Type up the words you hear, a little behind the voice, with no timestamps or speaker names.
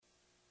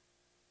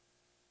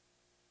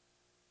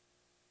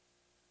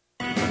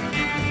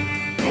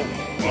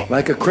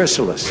Like a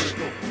chrysalis,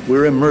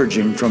 we're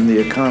emerging from the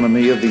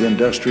economy of the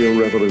Industrial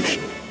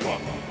Revolution,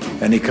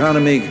 an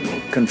economy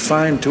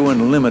confined to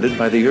and limited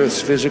by the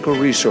Earth's physical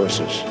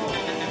resources,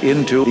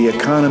 into the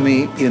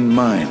economy in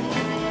mind,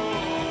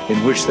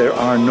 in which there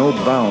are no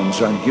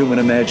bounds on human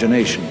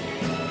imagination,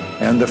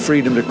 and the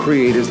freedom to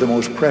create is the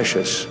most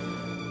precious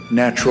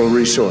natural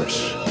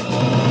resource.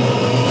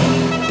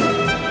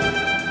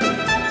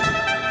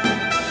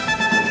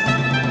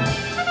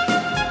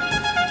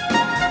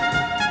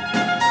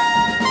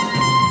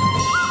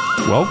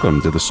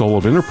 Welcome to the Soul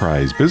of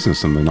Enterprise,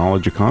 Business and the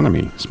Knowledge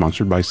Economy,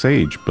 sponsored by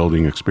Sage,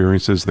 building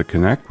experiences that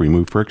connect,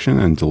 remove friction,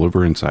 and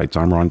deliver insights.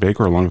 I'm Ron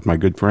Baker, along with my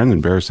good friend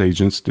and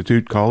VeraSage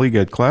Institute colleague,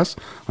 Ed Kless.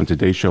 On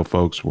today's show,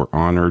 folks, we're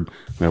honored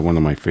to have one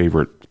of my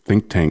favorite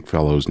think tank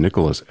fellows,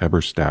 Nicholas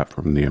Eberstadt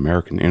from the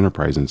American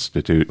Enterprise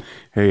Institute.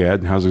 Hey,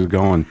 Ed, how's it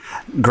going?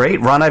 Great,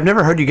 Ron. I've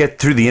never heard you get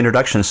through the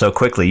introduction so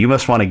quickly. You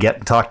must want to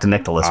talk to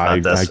Nicholas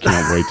about this. I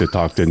can't wait to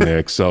talk to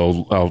Nick.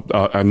 So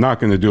I'm not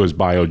going to do his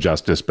bio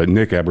justice, but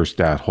Nick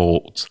Eberstadt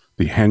holds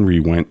the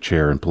Henry Wendt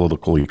Chair in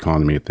Political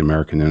Economy at the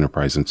American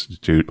Enterprise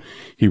Institute.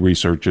 He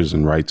researches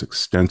and writes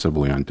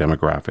extensively on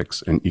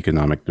demographics and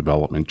economic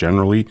development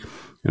generally,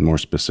 and more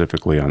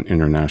specifically on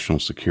international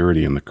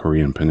security in the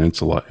Korean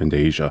Peninsula and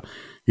Asia.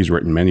 He's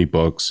written many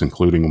books,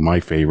 including my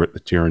favorite,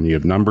 The Tyranny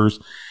of Numbers.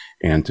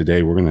 And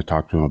today we're going to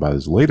talk to him about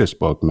his latest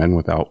book, Men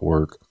Without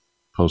Work,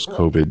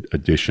 Post-COVID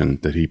Edition,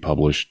 that he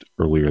published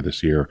earlier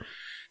this year.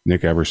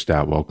 Nick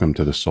Eberstadt, welcome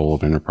to the Soul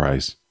of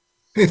Enterprise.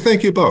 Hey,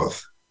 thank you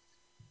both.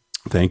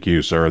 Thank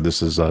you, sir.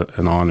 This is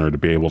an honor to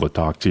be able to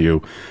talk to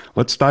you.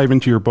 Let's dive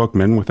into your book,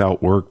 Men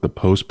Without Work, the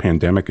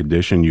Post-Pandemic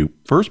Edition. You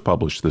first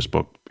published this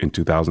book in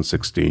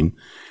 2016,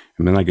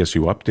 and then I guess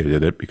you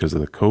updated it because of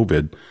the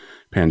COVID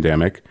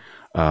pandemic.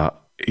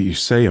 You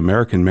say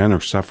American men are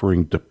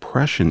suffering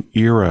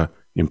Depression-era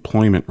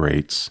employment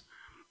rates.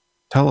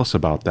 Tell us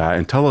about that,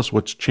 and tell us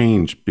what's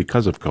changed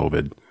because of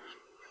COVID.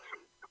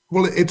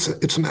 Well, it's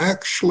an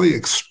actually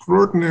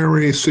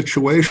extraordinary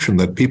situation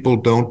that people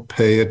don't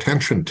pay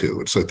attention to.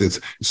 It's like it's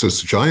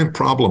this giant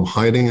problem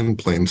hiding in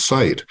plain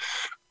sight.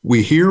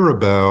 We hear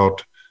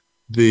about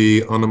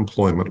the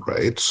unemployment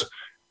rates,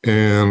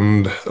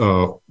 and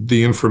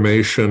the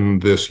information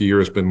this year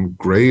has been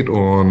great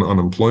on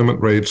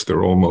unemployment rates.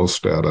 They're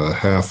almost at a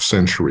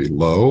half-century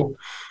low.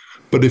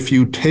 But if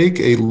you take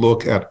a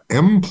look at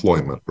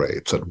employment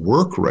rates, at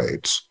work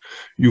rates,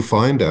 you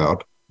find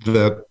out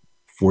that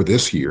for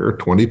this year,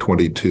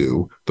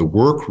 2022, the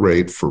work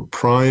rate for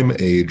prime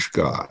age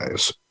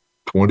guys,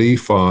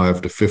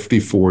 25 to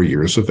 54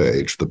 years of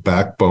age, the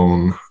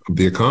backbone of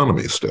the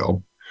economy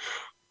still,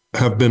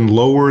 have been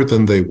lower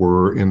than they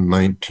were in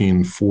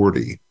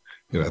 1940,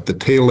 at the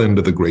tail end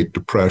of the Great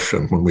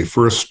Depression, when we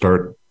first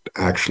start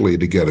actually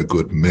to get a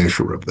good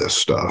measure of this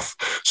stuff.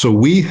 So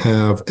we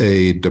have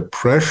a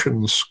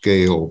depression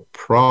scale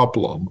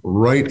problem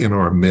right in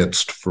our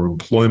midst for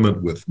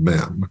employment with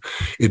men.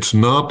 It's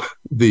not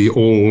the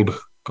old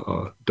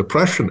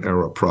Depression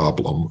era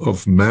problem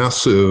of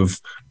massive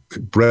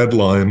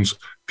breadlines,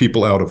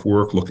 people out of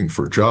work looking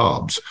for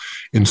jobs.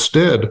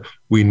 Instead,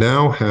 we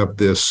now have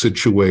this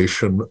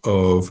situation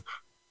of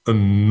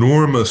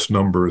enormous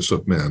numbers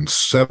of men,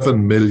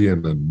 7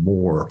 million and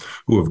more,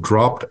 who have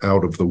dropped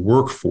out of the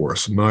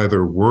workforce,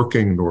 neither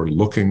working nor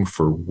looking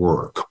for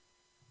work.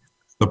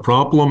 The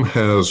problem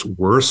has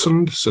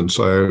worsened since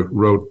I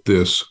wrote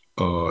this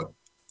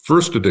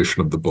first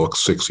edition of the book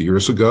 6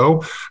 years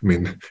ago. I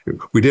mean,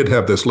 we did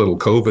have this little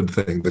COVID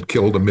thing that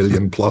killed 1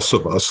 million plus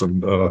of us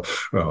and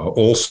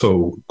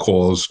also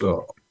caused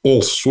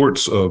all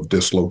sorts of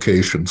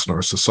dislocations in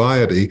our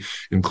society,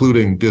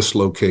 including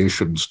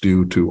dislocations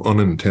due to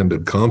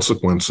unintended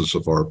consequences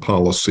of our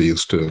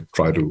policies to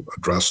try to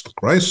address the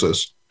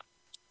crisis.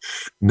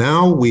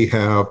 Now we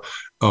have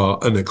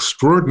an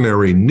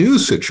extraordinary new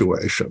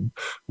situation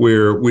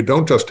where we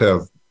don't just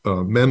have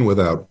men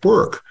without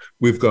work.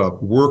 We've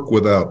got work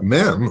without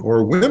men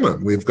or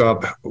women. We've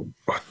got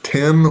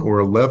 10 or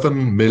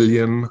 11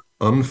 million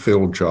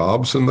unfilled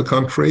jobs in the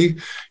country,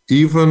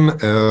 even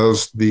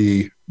as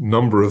the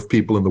number of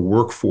people in the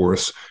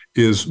workforce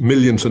is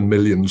millions and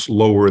millions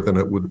lower than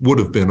it would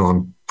have been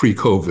on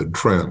pre-COVID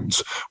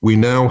trends. We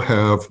now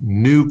have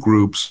new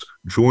groups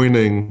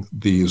joining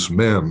these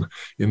men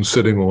in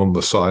sitting on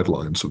the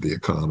sidelines of the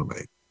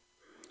economy.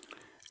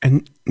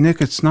 And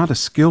Nick, it's not a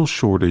skill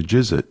shortage,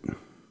 is it?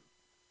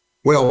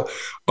 Well,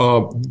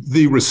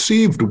 the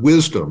received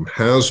wisdom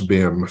has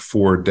been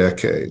for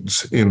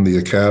decades in the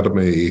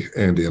academy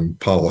and in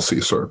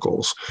policy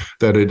circles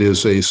that it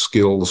is a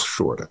skills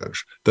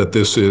shortage, that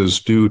this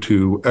is due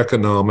to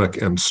economic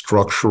and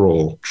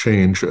structural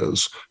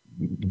changes,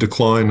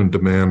 decline in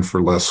demand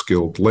for less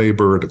skilled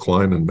labor,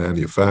 decline in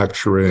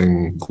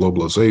manufacturing,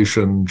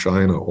 globalization,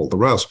 China, all the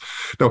rest.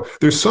 Now,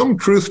 there's some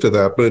truth to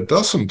that, but it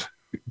doesn't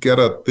get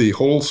at the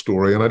whole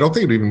story, and I don't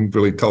think it even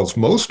really tells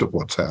most of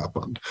what's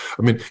happened.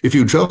 I mean, if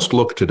you just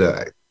look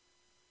today,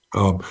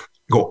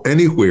 go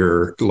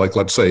anywhere, like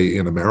let's say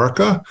in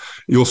America,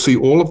 you'll see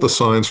all of the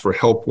signs for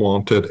help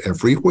wanted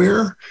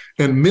everywhere,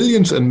 and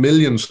millions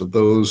of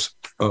those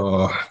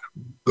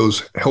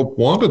those help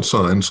wanted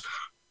signs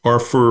are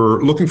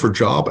for looking for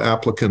job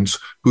applicants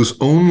whose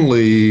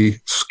only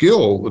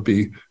skill would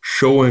be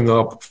showing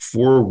up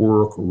for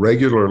work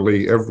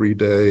regularly every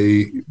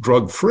day,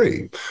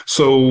 drug-free.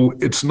 So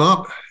it's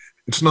not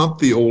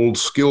the old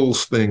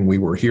skills thing we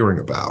were hearing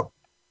about.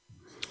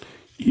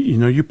 You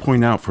know, you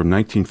point out from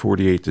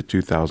 1948 to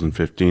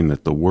 2015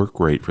 that the work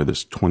rate for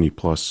this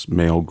 20-plus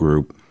male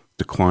group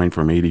declined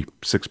from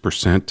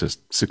 86% to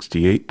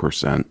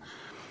 68%.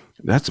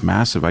 That's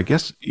massive. I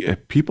guess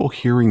if people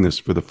hearing this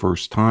for the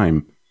first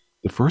time,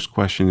 the first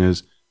question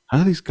is, how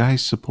do these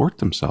guys support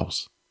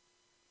themselves?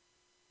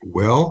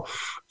 Well,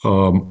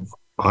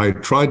 I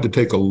tried to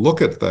take a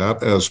look at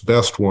that as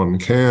best one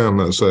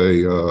can as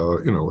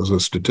a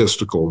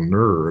statistical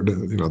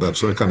nerd.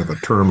 That's a kind of a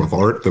term of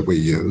art that we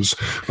use.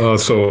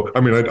 So,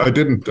 I mean, I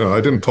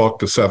didn't talk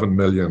to 7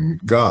 million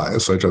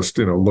guys. I just,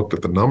 looked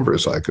at the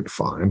numbers I could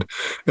find.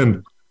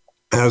 And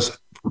as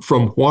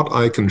from what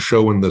I can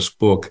show in this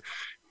book,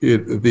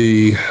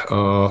 the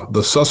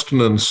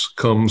sustenance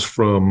comes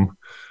from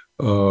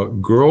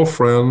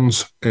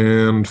girlfriends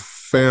and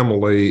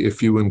family,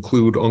 if you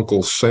include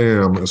Uncle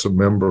Sam as a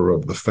member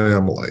of the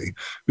family,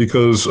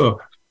 because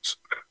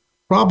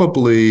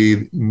probably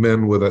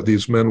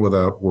these men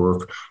without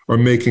work are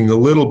making a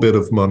little bit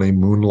of money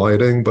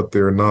moonlighting, but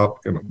they're not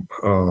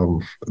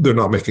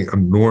making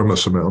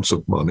enormous amounts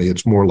of money.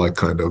 It's more like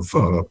kind of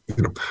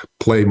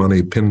play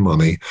money, pin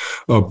money.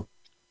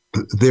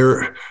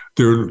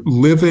 They're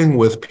living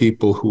with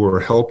people who are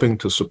helping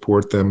to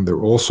support them.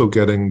 They're also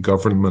getting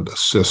government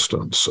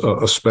assistance,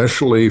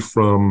 especially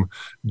from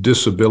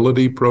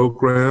disability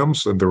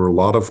programs. And there are a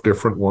lot of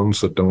different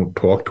ones that don't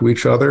talk to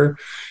each other.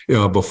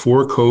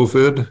 Before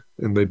COVID,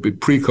 in the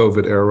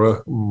pre-COVID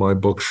era, my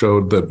book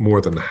showed that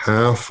more than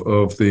half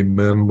of the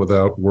men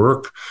without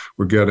work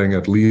were getting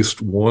at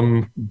least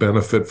one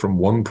benefit from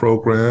one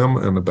program,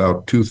 and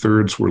about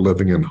 2/3 were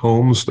living in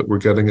homes that were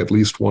getting at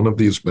least one of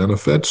these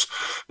benefits.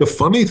 The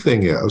funny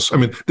thing is, I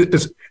mean,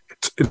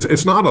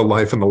 it's not a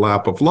life in the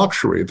lap of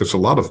luxury. There's a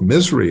lot of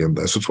misery in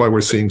this. It's why we're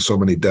seeing so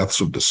many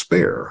deaths of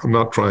despair. I'm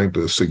not trying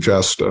to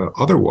suggest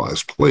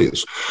otherwise,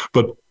 please.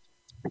 But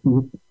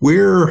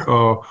where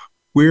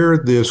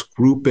this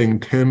grouping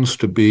tends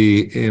to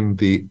be in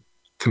the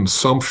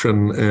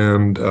consumption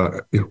and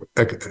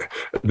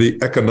the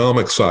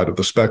economic side of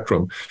the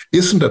spectrum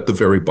isn't at the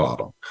very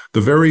bottom.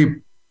 The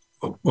very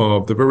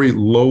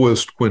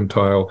lowest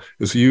quintile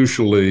is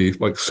usually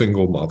like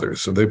single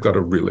mothers, and they've got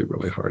a really,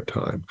 really hard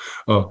time.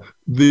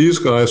 These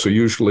guys are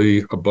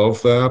usually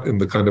above that in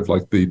the kind of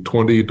like the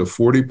 20 to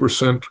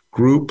 40%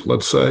 group,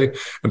 let's say.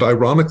 And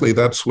ironically,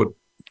 that's what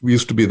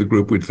used to be the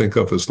group we'd think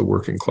of as the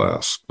working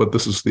class, but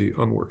this is the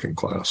unworking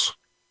class.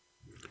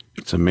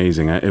 It's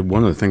amazing.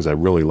 One of the things I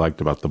really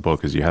liked about the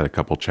book is you had a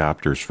couple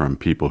chapters from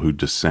people who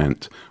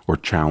dissent or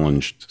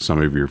challenged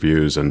some of your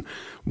views. And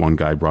one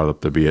guy brought up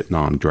the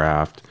Vietnam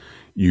draft.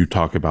 You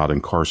talk about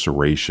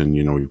incarceration.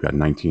 We've got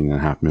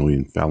 19.5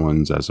 million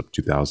felons as of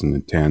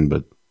 2010,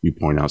 but you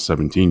point out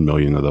 17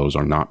 million of those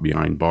are not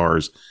behind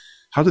bars.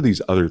 How do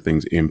these other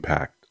things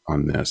impact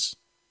on this?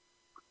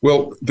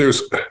 Well,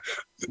 this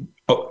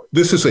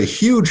is a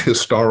huge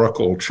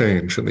historical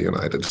change in the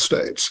United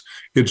States.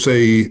 It's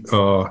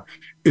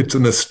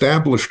an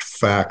established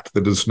fact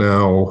that is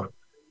now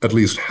at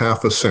least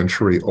half a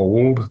century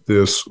old,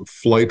 this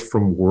flight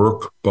from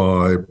work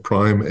by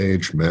prime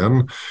age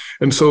men.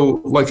 And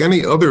so, like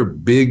any other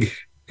big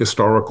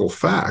historical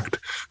fact,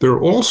 there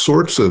are all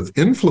sorts of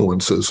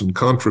influences and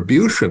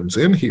contributions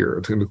in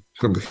here.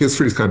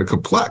 History is kind of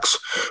complex,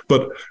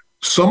 but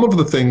some of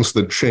the things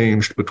that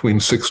changed between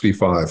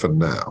 65 and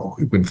now,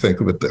 you can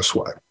think of it this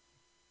way.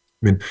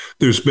 I mean,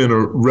 there's been a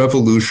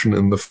revolution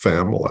in the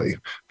family.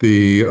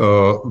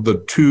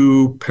 The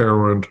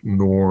two-parent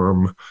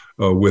norm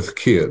with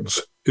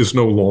kids is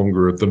no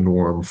longer the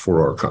norm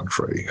for our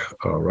country,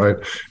 right?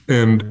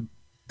 And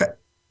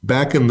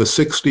back in the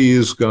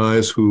 60s,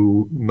 guys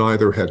who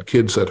neither had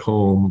kids at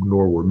home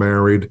nor were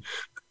married,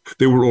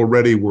 they were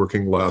already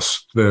working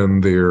less than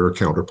their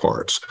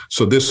counterparts.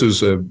 So this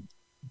is a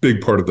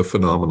big part of the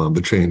phenomenon,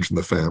 the change in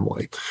the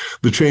family,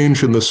 the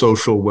change in the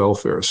social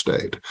welfare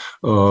state.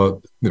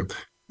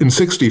 In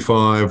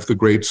 65, the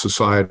Great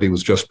Society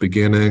was just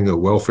beginning. A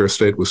welfare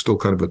state was still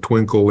kind of a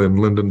twinkle in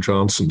Lyndon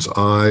Johnson's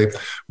eye.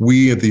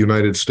 We in the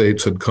United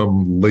States had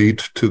come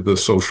late to the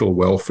social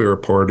welfare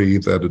party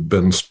that had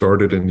been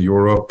started in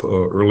Europe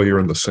earlier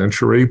in the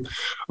century.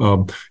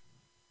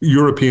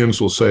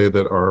 Europeans will say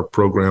that our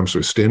programs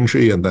are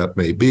stingy, and that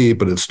may be,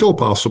 but it's still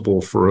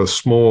possible for a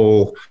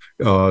small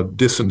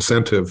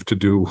disincentive to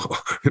do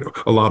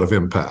a lot of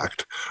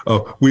impact.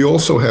 We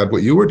also had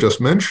what you were just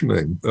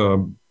mentioning,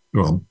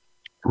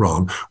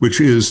 Ron,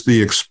 which is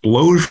the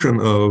explosion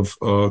of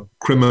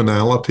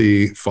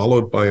criminality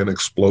followed by an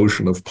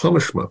explosion of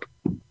punishment.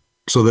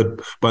 So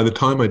that by the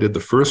time I did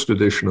the first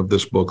edition of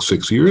this book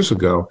 6 years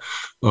ago,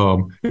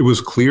 it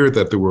was clear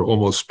that there were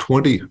almost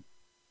 20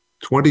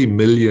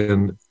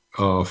 million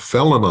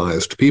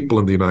felonized people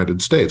in the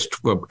United States,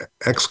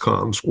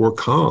 ex-cons or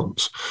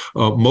cons,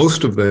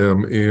 most of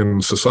them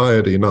in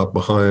society, not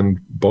behind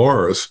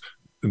bars,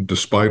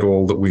 despite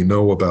all that we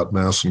know about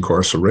mass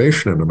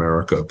incarceration in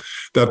America.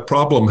 That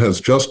problem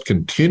has just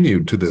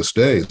continued to this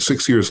day.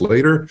 6 years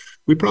later,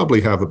 we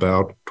probably have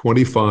about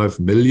 25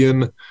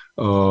 million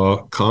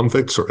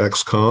convicts or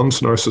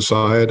ex-cons in our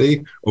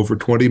society, over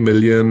 20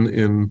 million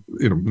in,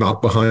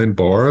 not behind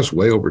bars,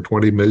 way over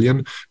 20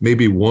 million,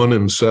 maybe 1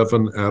 in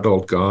 7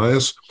 adult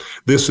guys.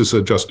 This is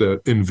just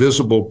an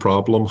invisible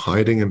problem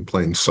hiding in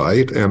plain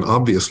sight. And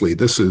obviously,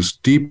 this is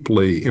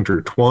deeply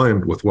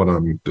intertwined with what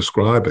I'm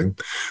describing.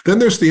 Then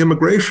there's the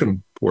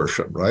immigration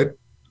portion, right?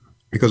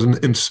 Because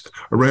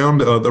around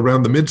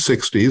the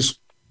mid-60s,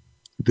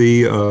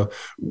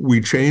 we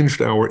changed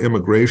our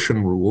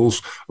immigration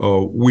rules.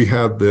 We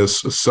had this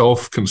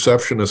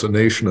self-conception as a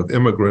nation of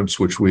immigrants,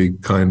 which we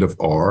kind of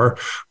are.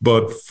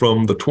 But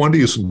from the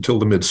 20s until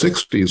the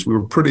mid-60s, we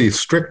were pretty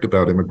strict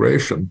about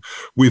immigration.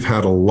 We've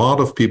had a lot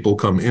of people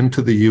come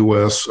into the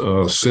U.S.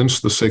 Since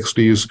the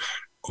 60s.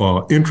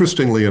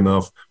 Interestingly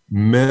enough,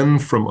 men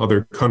from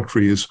other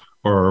countries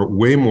are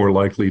way more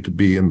likely to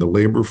be in the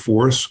labor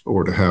force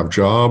or to have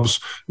jobs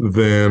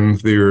than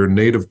their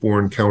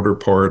native-born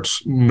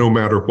counterparts, no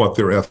matter what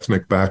their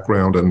ethnic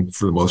background and,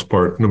 for the most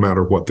part, no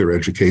matter what their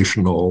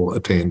educational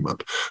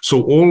attainment.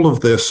 So all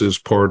of this is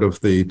part of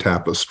the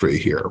tapestry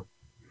here.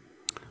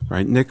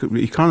 Right. Nick,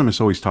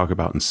 economists always talk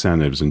about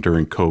incentives, and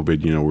during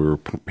COVID, we were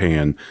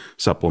paying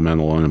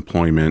supplemental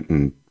unemployment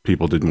and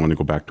people didn't want to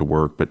go back to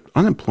work, but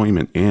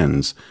unemployment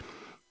ends.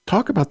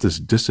 Talk about this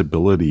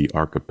disability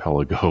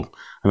archipelago.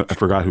 I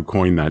forgot who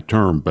coined that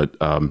term, but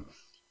I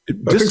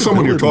think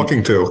someone you're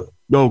talking to.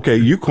 Okay,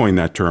 you coined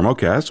that term.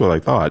 Okay, that's what I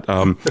thought.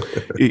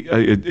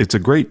 It's a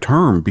great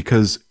term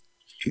because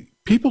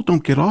people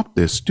don't get off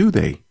this, do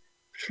they?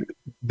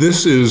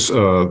 This is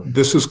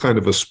kind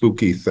of a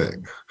spooky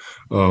thing.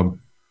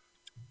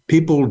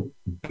 People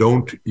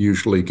don't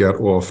usually get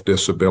off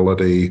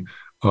disability.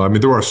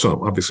 There are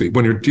some, obviously.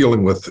 When you're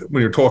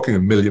talking to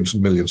millions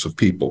and millions of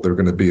people, there are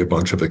going to be a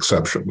bunch of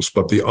exceptions.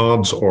 But the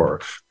odds are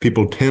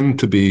people tend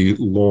to be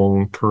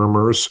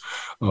long-termers.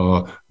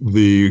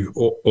 The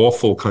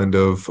awful kind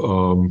of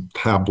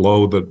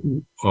tableau that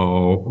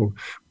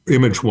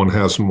image one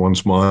has in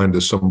one's mind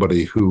is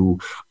somebody who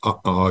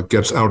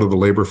gets out of the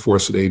labor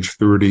force at age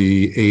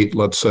 38,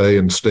 let's say,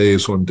 and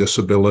stays on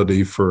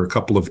disability for a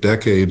couple of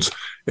decades,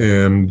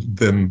 and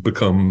then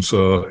becomes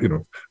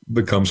a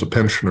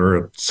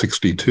pensioner at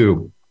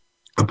 62.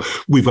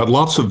 We've got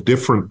lots of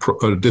different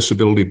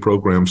disability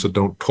programs that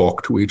don't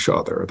talk to each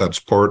other. That's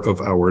part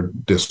of our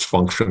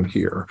dysfunction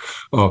here.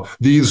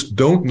 These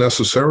don't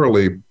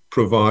necessarily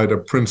provide a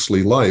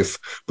princely life,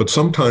 but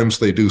sometimes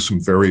they do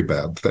some very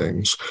bad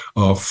things.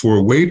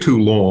 For way too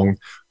long,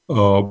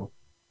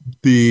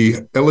 the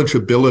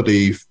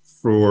eligibility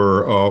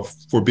for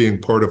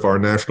being part of our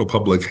National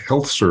Public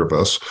Health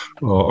Service,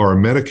 our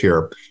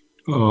Medicare,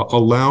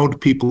 allowed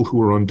people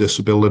who are on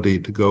disability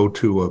to go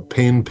to a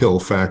pain pill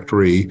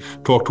factory,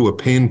 talk to a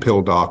pain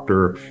pill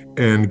doctor,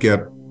 and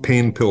get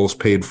pain pills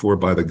paid for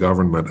by the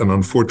government. And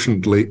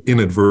unfortunately,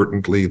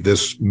 inadvertently,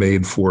 this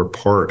made for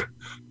part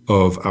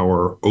of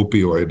our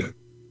opioid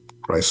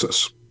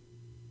crisis.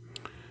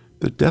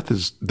 The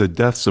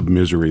deaths of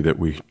misery that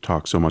we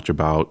talk so much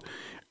about.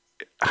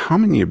 How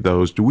many of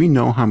those, do we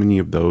know how many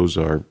of those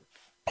are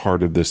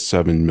part of this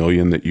 7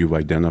 million that you've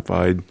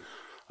identified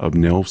of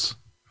NILFs?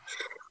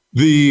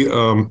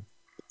 The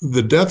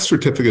death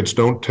certificates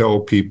don't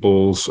tell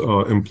people's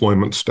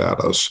employment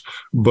status,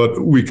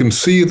 but we can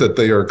see that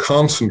they are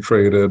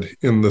concentrated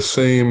in the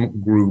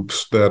same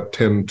groups that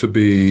tend to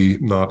be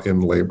not in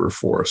labor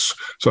force.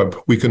 So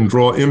we can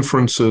draw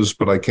inferences,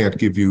 but I can't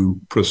give you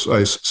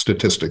precise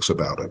statistics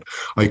about it.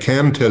 I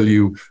can tell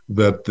you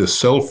that the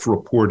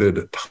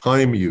self-reported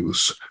time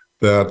use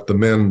that the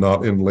men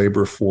not in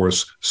labor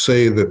force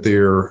say that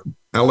they're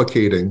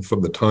allocating from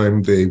the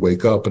time they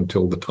wake up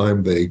until the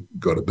time they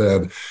go to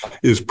bed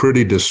is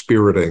pretty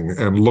dispiriting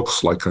and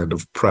looks like kind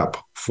of prep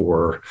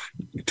for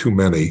too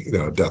many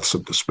deaths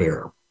of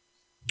despair.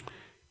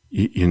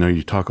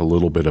 You talk a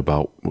little bit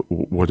about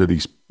what are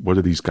these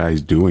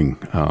guys doing?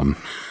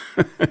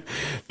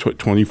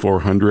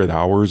 2,400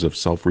 hours of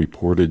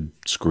self-reported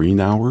screen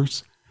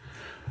hours.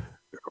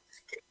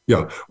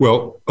 Yeah,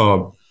 well,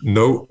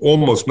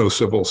 almost no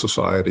civil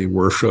society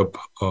worship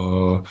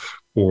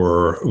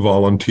or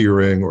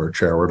volunteering or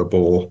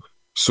charitable,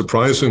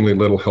 surprisingly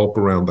little help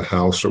around the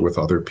house or with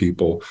other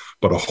people,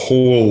 but a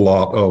whole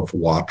lot of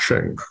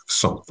watching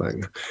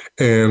something.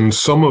 And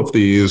some of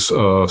these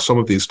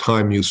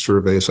time use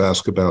surveys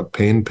ask about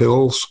pain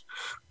pills.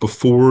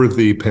 Before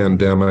the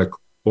pandemic,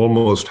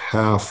 almost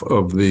half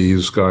of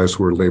these guys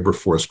who were labor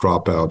force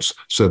dropouts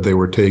said they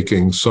were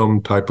taking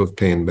some type of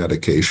pain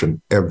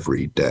medication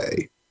every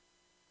day.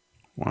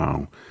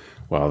 Wow.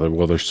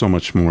 Well, there's so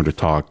much more to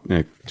talk,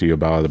 Nick, to you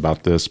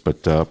about this,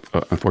 but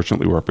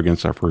unfortunately, we're up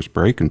against our first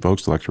break. And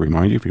folks, I'd like to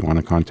remind you, if you want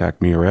to contact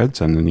me or Ed,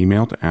 send an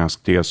email to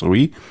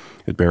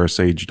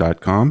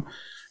asktsoe@bearasage.com.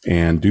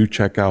 And do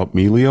check out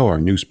Melio, our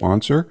new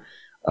sponsor,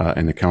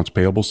 an accounts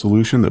payable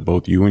solution that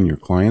both you and your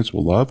clients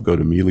will love. Go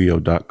to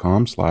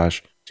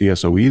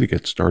melio.com/TSOE to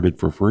get started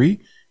for free.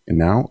 And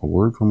now a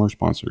word from our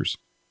sponsors.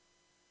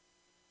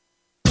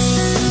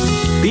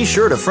 Be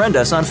sure to friend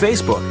us on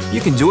Facebook. You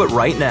can do it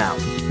right now.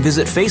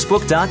 Visit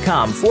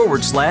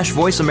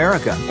facebook.com/Voice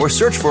America or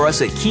search for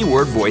us at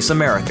keyword Voice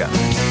America.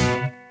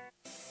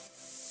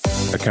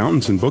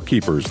 Accountants and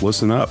bookkeepers,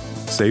 listen up.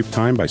 Save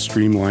time by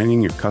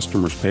streamlining your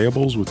customers'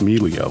 payables with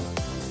Melio.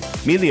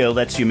 Melio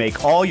lets you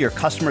make all your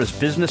customers'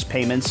 business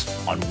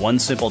payments on one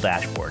simple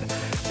dashboard.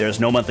 There's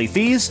no monthly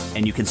fees,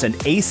 and you can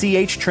send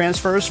ACH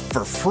transfers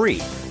for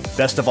free.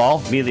 Best of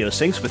all, Melio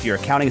syncs with your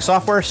accounting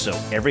software, so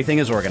everything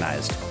is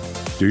organized.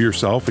 Do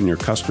yourself and your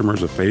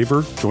customers a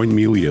favor. Join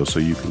Melio so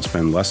you can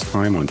spend less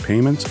time on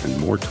payments and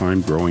more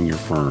time growing your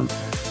firm.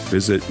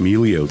 Visit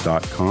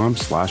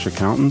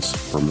melio.com/accountants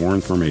for more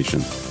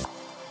information.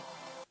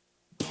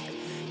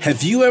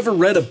 Have you ever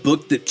read a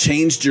book that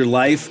changed your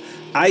life?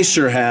 I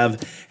sure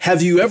have.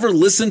 Have you ever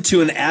listened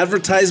to an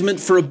advertisement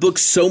for a book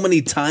so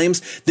many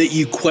times that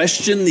you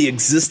question the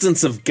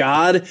existence of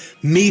God?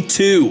 Me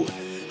too.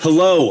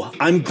 Hello,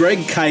 I'm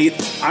Greg Kite.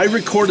 I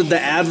recorded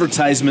the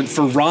advertisement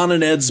for Ron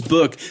and Ed's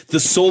book, The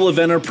Soul of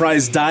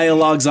Enterprise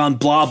Dialogues on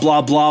blah,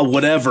 blah, blah,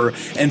 whatever.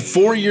 And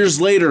 4 years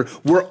later,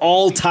 we're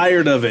all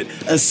tired of it,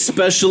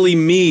 especially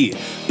me.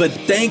 But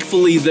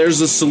thankfully,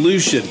 there's a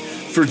solution.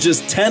 For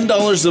just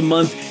 $10 a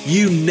month,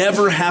 you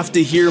never have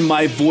to hear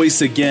my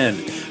voice again.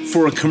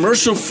 For a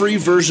commercial-free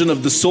version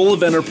of The Soul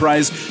of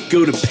Enterprise,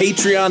 go to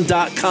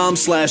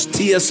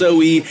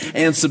patreon.com/TSOE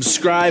and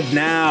subscribe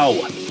now.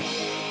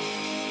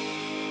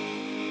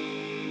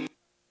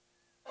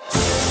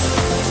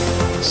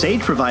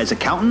 Sage provides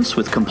accountants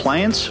with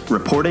compliance,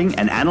 reporting,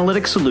 and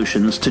analytic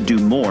solutions to do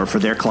more for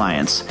their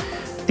clients.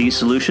 These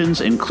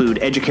solutions include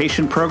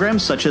education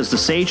programs such as the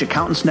Sage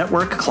Accountants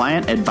Network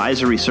Client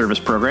Advisory Service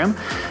Program.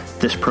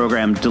 This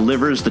program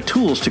delivers the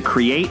tools to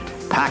create,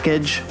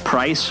 package,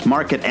 price,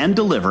 market, and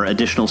deliver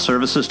additional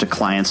services to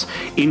clients,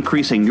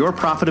 increasing your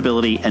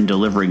profitability and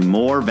delivering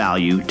more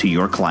value to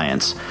your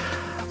clients.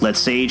 Let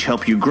Sage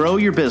help you grow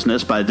your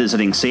business by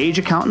visiting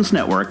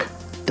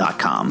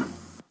sageaccountantsnetwork.com.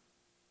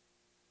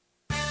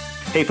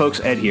 Hey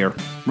folks, Ed here.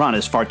 Ron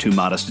is far too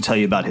modest to tell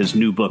you about his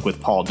new book with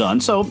Paul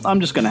Dunn, so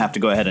I'm just going to have to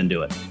go ahead and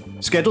do it.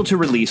 Scheduled to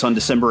release on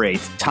December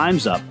 8th,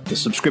 Time's Up, the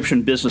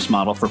subscription business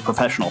model for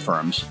professional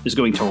firms, is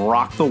going to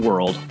rock the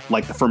world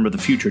like the firm of the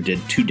future did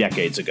 2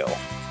 decades ago.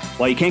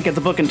 While you can't get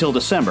the book until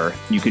December,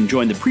 you can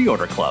join the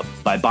pre-order club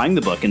by buying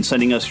the book and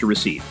sending us your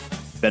receipt.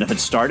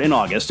 Benefits start in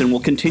August and will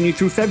continue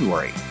through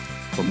February.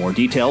 For more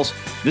details,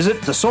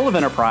 visit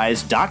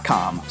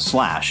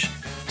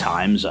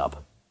thesoulofenterprise.com/Time's Up.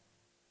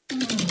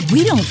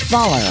 We don't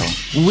follow,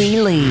 we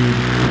lead.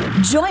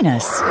 Join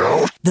us,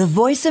 the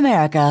Voice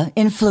America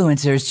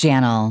Influencers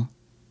Channel.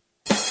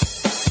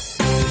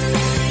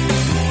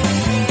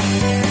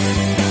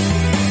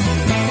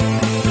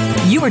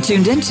 You are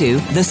tuned into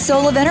The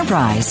Soul of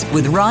Enterprise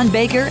with Ron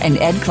Baker and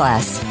Ed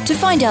Kless. To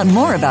find out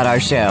more about our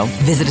show,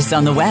 visit us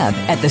on the web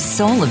at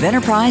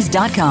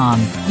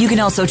thesoulofenterprise.com. You can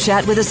also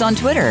chat with us on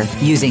Twitter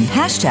using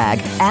hashtag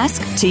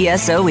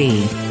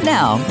AskTSOE.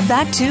 Now,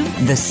 back to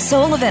The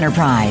Soul of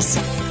Enterprise.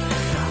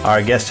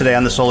 Our guest today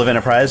on The Soul of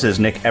Enterprise is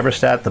Nick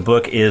Eberstadt. The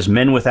book is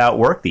Men Without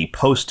Work, the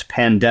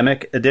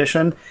post-pandemic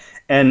edition.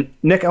 And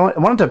Nick, I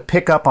wanted to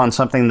pick up on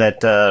something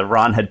that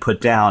Ron had put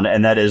down,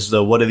 and that is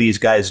the what are these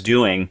guys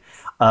doing?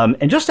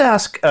 And just to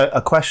ask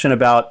a question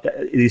about,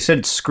 you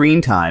said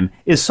screen time.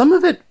 Is some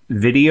of it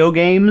video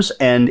games,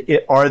 and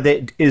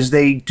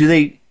do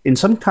they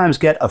sometimes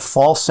get a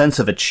false sense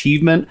of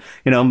achievement?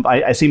 You know,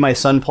 I see my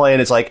son play,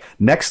 and it's like,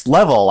 next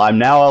level, I'm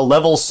now a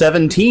level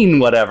 17,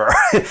 whatever.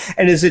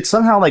 And is it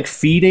somehow like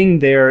feeding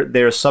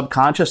their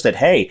subconscious that,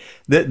 hey,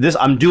 this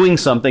I'm doing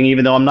something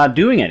even though I'm not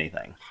doing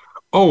anything?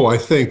 Oh, I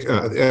think,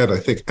 Ed, I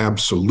think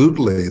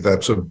absolutely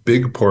that's a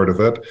big part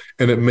of it.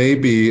 And it may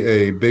be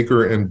a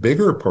bigger and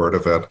bigger part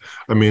of it.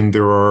 I mean,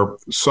 there are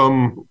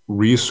some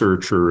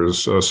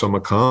researchers, some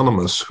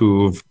economists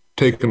who've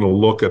taken a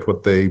look at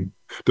what they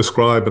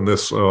describe in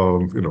this,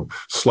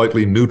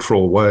 slightly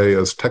neutral way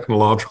as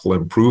technological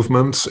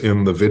improvements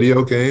in the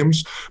video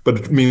games. But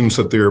it means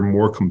that they're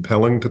more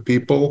compelling to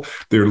people.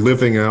 They're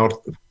living out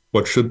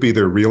what should be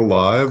their real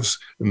lives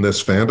in this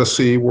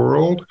fantasy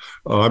world.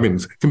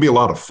 It can be a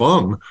lot of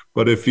fun,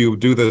 but if you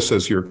do this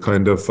as your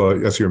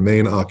as your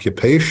main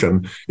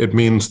occupation, it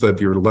means that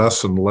you're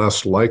less and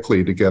less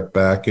likely to get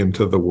back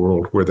into the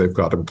world where they've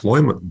got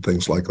employment and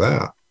things like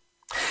that.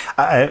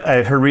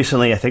 I heard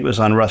recently, I think it was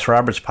on Russ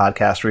Roberts'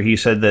 podcast, where he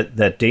said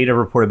that data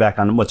reported back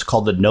on what's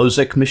called the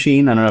Nozick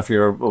machine. I don't know if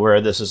you're aware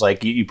of this. Is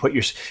like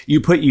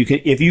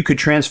if you could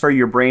transfer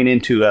your brain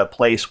into a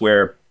place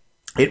where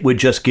it would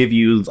just give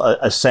you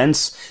a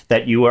sense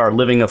that you are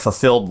living a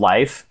fulfilled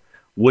life,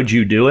 would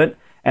you do it?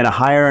 And a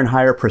higher and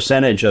higher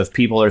percentage of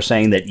people are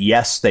saying that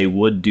yes, they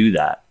would do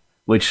that.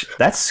 which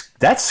that's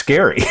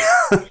scary.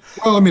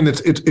 Well, I mean,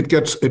 it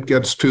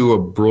gets to a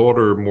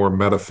broader, more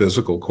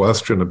metaphysical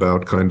question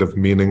about kind of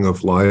meaning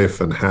of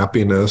life and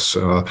happiness.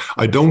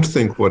 I don't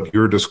think what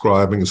you're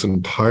describing is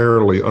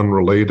entirely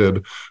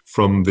unrelated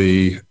from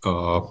the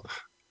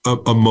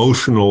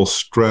emotional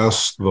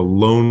stress, the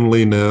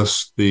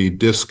loneliness, the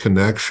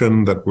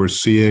disconnection that we're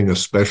seeing,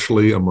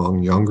 especially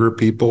among younger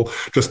people,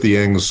 just the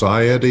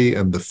anxiety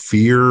and the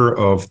fear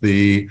of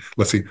the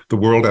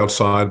world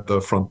outside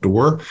the front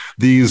door.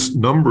 These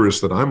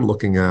numbers that I'm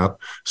looking at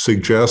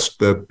suggest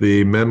that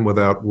the men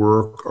without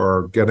work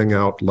are getting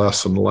out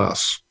less and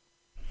less.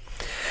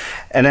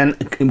 And then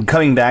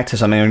coming back to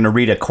something, I'm going to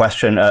read a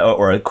question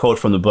or a quote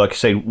from the book.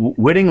 Say,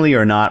 wittingly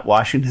or not,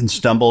 Washington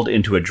stumbled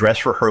into a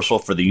dress rehearsal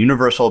for the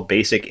universal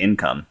basic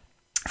income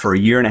for a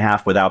year and a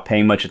half without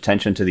paying much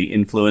attention to the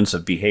influence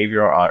of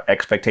behavior or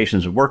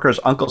expectations of workers.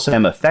 Uncle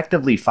Sam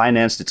effectively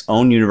financed its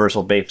own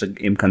universal basic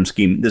income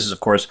scheme. This is, of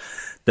course,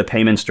 the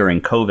payments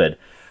during COVID.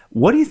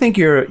 What do you think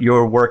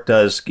your work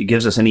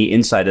gives us any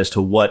insight as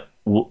to what,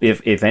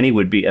 if any,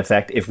 would be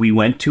effect if we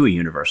went to a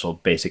universal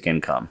basic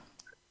income?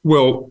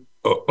 Well,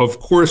 of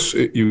course,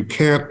 you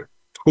can't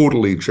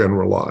totally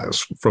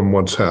generalize from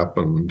what's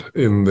happened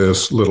in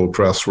this little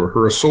dress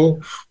rehearsal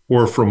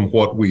or from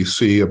what we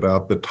see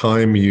about the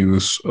time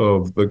use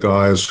of the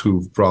guys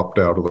who've dropped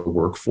out of the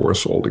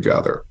workforce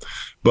altogether.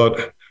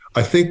 But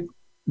I think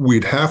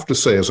we'd have to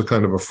say, as a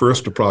kind of a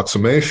first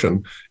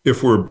approximation,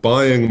 if we're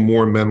buying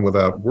more men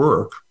without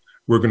work,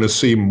 we're going to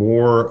see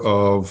more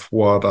of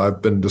what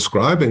I've been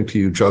describing to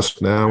you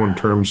just now in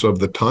terms of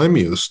the time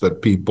use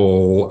that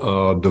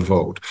people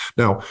devote.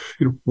 Now,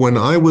 when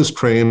I was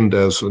trained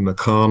as an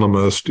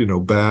economist,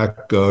 back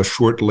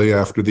shortly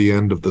after the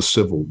end of the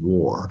Civil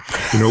War,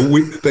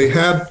 they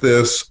had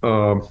this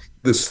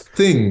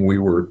thing we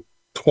were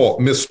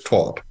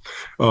mistaught.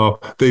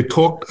 They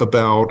talked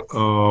about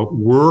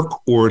work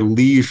or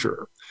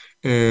leisure.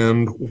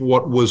 And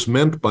what was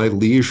meant by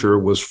leisure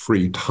was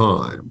free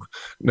time.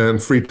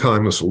 And free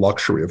time is a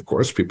luxury, of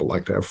course. People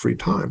like to have free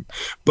time.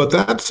 But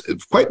that's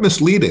quite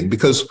misleading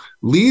because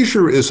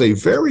leisure is a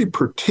very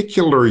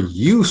particular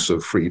use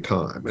of free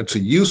time. It's a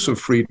use of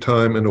free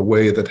time in a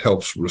way that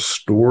helps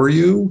restore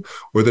you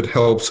or that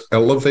helps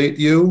elevate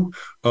you,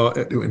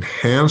 to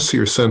enhance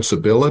your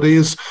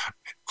sensibilities.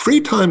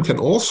 Free time can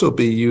also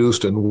be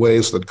used in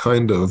ways that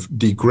kind of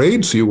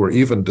degrades you or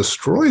even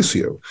destroys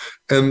you.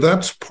 And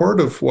that's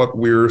part of what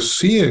we're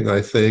seeing, I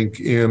think,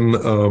 in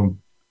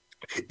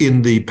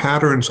the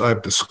patterns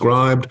I've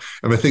described.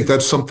 And I think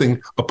that's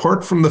something,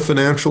 apart from the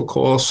financial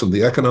costs and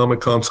the economic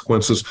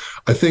consequences,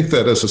 I think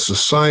that as a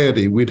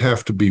society, we'd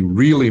have to be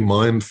really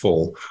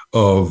mindful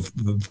of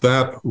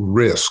that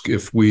risk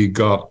if we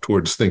got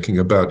towards thinking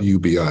about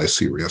UBI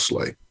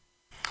seriously.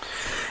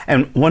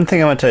 And one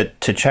thing I want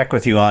to check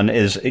with you on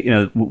is,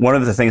 one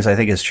of the things I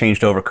think has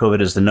changed over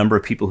COVID is the number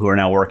of people who are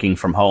now working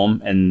from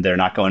home and they're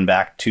not going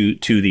back to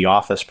the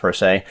office per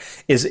se.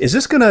 Is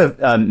this going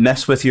to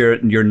mess with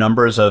your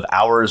numbers of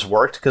hours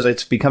worked? Because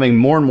it's becoming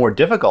more and more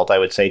difficult, I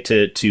would say,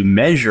 to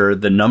measure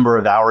the number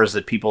of hours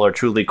that people are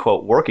truly,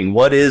 quote, working.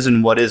 What is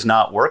and what is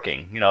not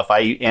working? If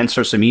I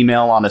answer some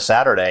email on a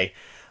Saturday,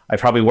 I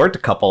probably worked a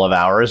couple of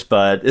hours,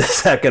 but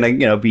is that going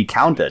to, be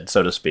counted,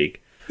 so to speak?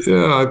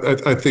 Yeah,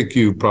 I think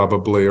you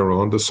probably are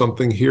onto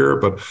something here,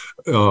 but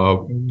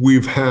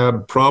we've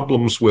had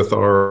problems with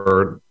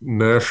our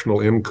national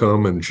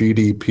income and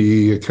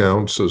GDP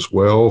accounts as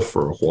well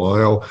for a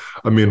while.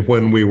 I mean,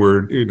 when we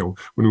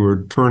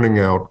were turning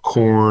out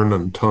corn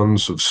and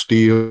tons of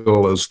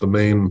steel as the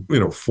main,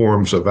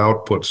 forms of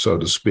output, so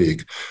to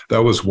speak,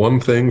 that was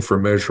one thing for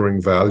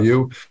measuring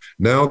value.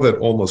 Now that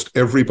almost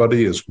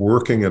everybody is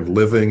working and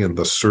living in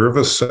the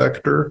service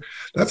sector,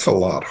 that's a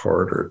lot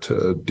harder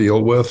to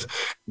deal with.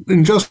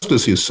 And just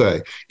as you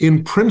say,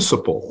 in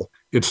principle,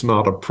 it's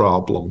not a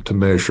problem to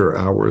measure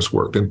hours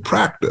worked. In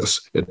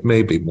practice, it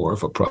may be more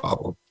of a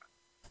problem.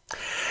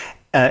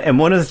 And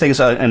one of the things,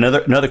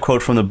 another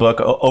quote from the book,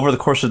 over the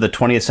course of the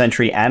 20th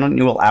century,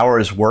 annual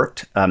hours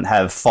worked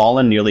have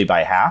fallen nearly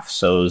by half.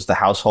 So as the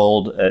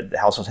household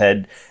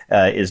head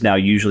is now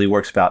usually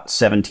works about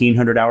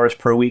 1,700 hours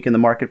per week in the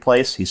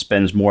marketplace. He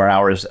spends more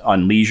hours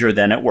on leisure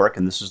than at work,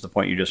 and this is the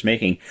point you're just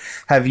making.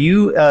 Have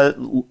you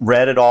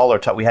read at all or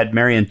taught? We had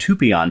Marian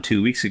Tupy on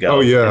 2 weeks ago.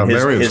 Oh yeah,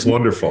 Marian's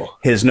wonderful.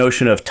 His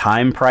notion of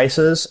time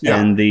prices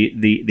and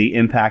the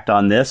impact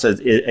on this.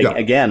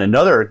 Again,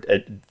 another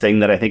thing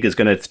that I think is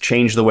going to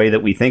change the way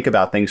that we think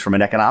about things from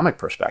an economic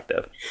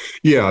perspective.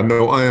 Yeah,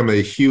 no, I am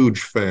a huge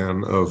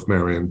fan of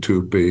Marian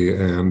Tupy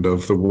and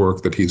of the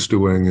work that he's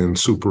doing in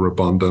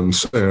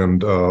superabundance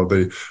and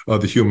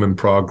the Human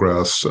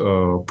Progress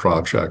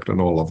Project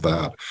and all of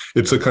that.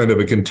 It's a kind of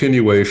a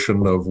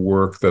continuation of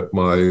work that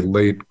my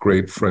late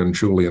great friend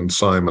Julian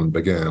Simon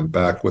began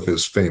back with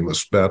his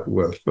famous bet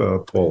with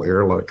Paul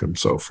Ehrlich and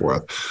so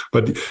forth.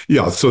 But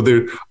yeah, so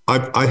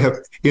I have,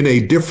 in a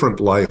different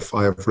life,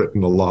 I have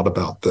written a lot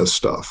about this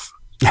stuff.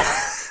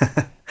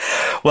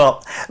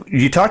 Well,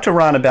 you talked to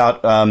Ron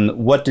about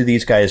what do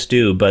these guys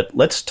do, but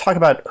let's talk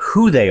about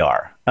who they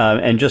are.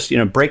 and just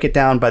break it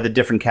down by the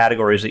different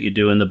categories that you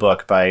do in the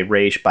book, by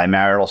race, by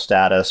marital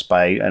status,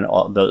 and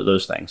all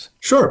those things.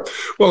 Sure.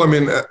 Well, I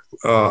mean,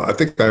 I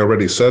think I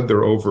already said there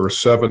are over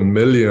 7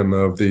 million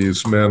of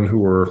these men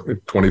who are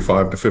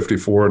 25 to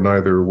 54,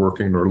 neither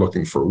working nor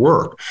looking for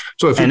work.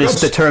 So if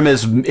the term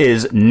is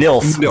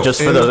NILF,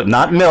 just for those,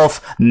 not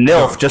MILF,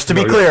 NILF, just to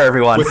be clear,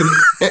 everyone.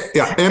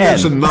 N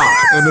is a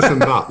not. N is a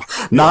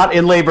not. Not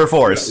in labor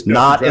force.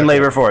 Not exactly. In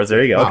labor force.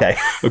 There you go. Okay.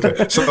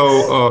 Okay.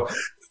 So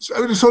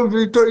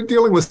you're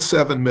dealing with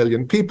 7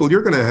 million people.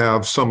 You're going to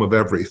have some of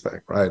everything,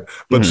 right?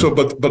 But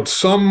but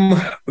some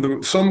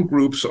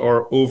groups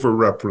are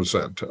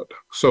overrepresented.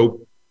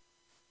 So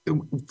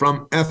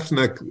from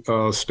ethnic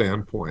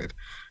standpoint,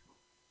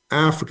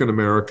 African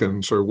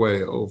Americans are way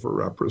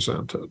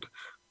overrepresented,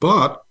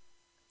 but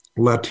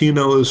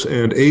Latinos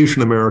and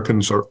Asian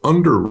Americans are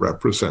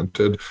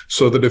underrepresented,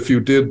 so that if you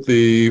did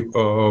the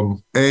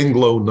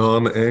Anglo,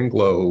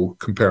 non-Anglo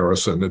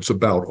comparison, it's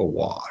about a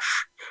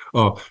wash.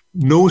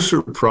 No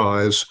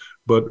surprise,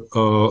 but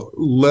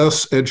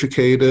less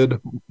educated,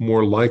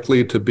 more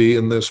likely to be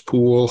in this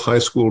pool. High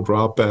school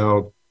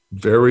dropout,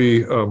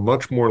 very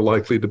much more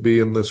likely to be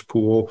in this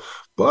pool.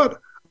 But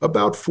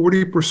about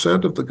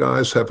 40% of the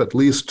guys have at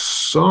least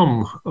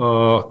some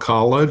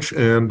college,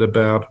 and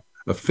about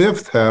a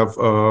fifth have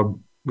a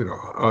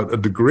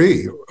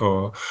degree.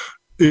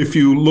 If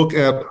you look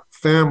at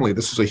family,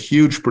 this is a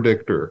huge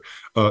predictor.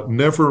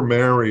 Never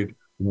married,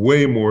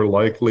 way more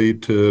likely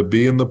to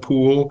be in the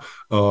pool.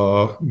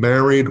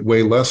 Married,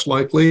 way less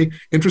likely.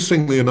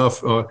 Interestingly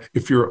enough,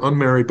 if you're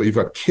unmarried but you've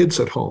got kids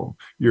at home,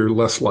 you're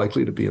less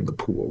likely to be in the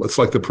pool. It's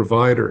like the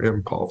provider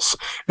impulse.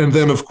 And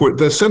then, of course,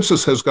 the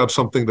census has got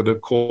something that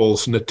it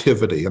calls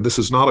nativity, and this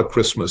is not a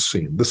Christmas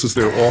scene. This is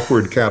their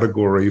awkward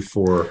category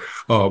for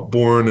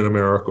born in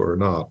America or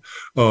not.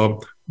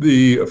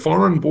 The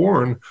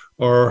foreign-born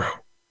are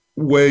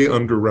way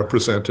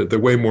underrepresented. They're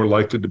way more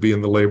likely to be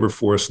in the labor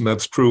force, and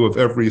that's true of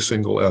every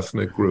single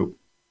ethnic group.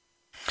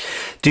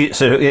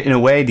 So in a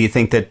way, do you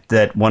think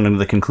that one of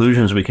the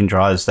conclusions we can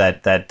draw is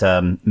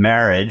that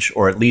marriage,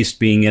 or at least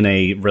being in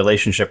a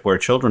relationship where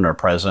children are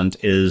present,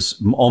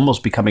 is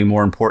almost becoming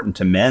more important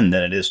to men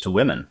than it is to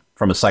women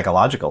from a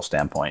psychological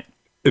standpoint?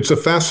 It's a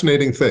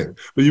fascinating thing.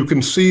 But you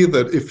can see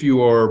that if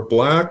you are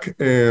Black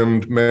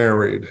and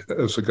married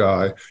as a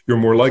guy, you're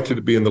more likely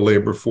to be in the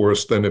labor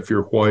force than if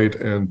you're white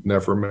and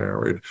never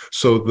married.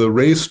 So the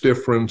race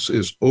difference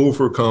is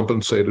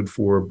overcompensated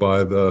for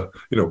by the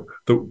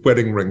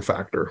wedding ring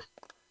factor.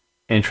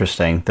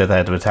 Interesting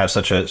that would have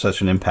such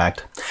an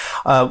impact.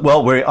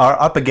 Well, we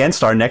are up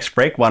against our next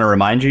break. Want to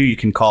remind you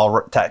can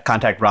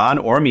contact Ron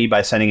or me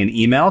by sending an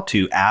email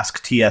to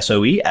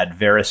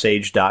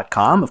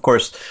asktsoe@verisage.com. Of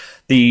course,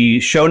 the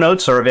show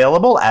notes are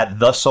available at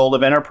The Soul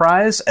of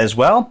Enterprise as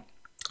well.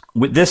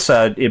 With this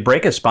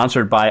break is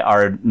sponsored by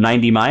our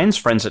 90 Minds,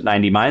 friends at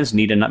 90 Minds.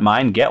 Need a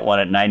mind? Get one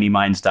at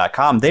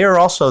 90minds.com. They are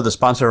also the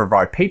sponsor of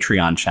our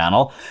Patreon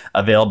channel,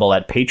 available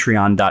at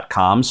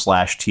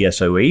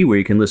patreon.com/TSOE, where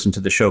you can listen to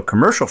the show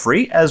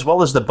commercial-free, as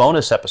well as the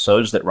bonus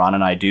episodes that Ron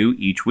and I do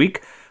each week.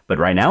 But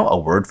right now, a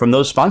word from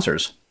those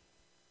sponsors.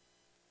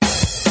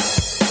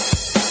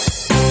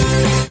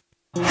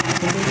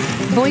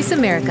 Voice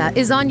America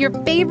is on your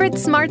favorite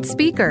smart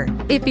speaker.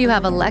 If you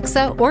have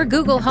Alexa or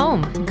Google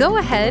Home, go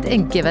ahead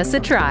and give us a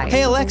try.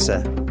 Hey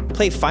Alexa,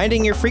 play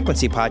Finding Your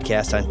Frequency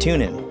podcast on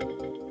TuneIn.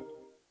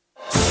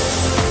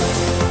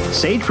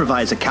 Sage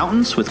provides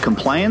accountants with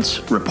compliance,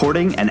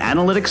 reporting, and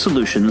analytic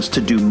solutions to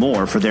do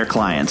more for their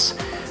clients.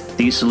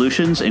 These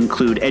solutions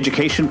include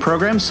education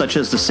programs such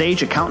as the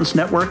Sage Accountants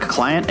Network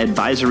Client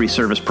Advisory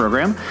Service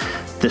Program.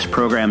 This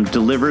program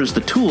delivers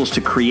the tools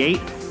to create,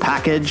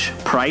 package,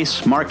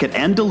 price, market,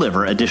 and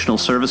deliver additional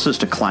services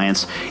to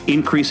clients,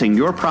 increasing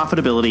your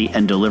profitability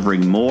and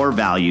delivering more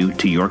value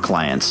to your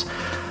clients.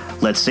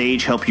 Let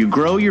Sage help you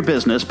grow your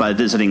business by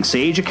visiting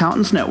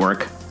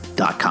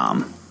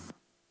sageaccountantsnetwork.com.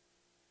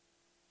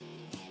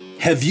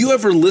 Have you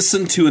ever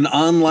listened to an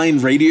online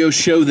radio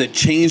show that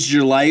changed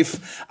your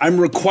life? I'm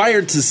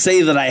required to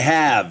say that I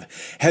have.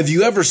 Have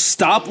you ever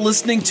stopped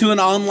listening to an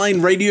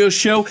online radio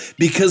show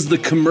because the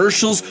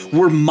commercials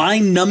were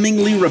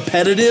mind-numbingly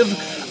repetitive?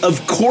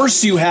 Of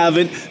course you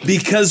haven't,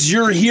 because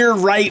you're here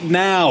right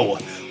now.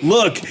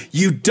 Look,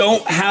 you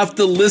don't have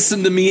to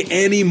listen to me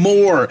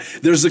anymore.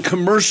 There's a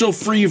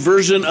commercial-free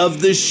version of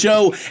this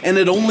show, and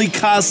it only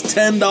costs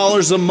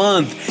 $10 a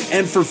month.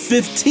 And for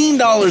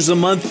 $15 a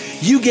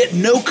month, you get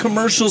no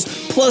commercials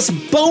plus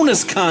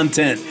bonus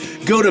content.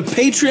 Go to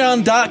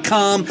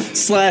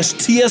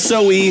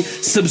patreon.com/TSOE,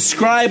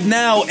 subscribe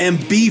now,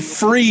 and be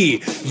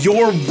free.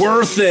 You're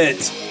worth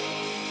it.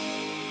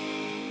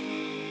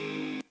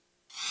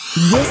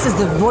 This is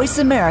the Voice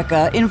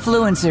America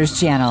Influencers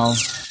Channel.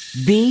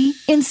 Be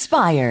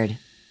inspired.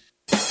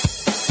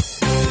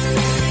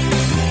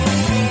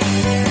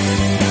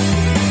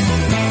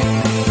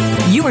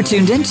 You are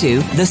tuned into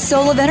The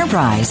Soul of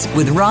Enterprise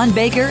with Ron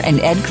Baker and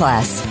Ed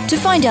Kless. To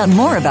find out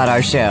more about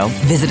our show,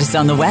 visit us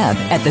on the web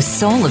at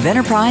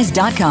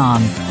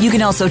thesoulofenterprise.com. You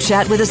can also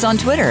chat with us on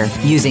Twitter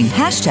using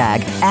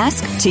hashtag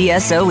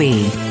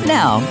AskTSOE.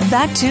 Now,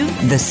 back to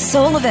The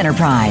Soul of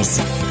Enterprise.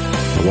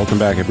 Welcome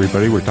back,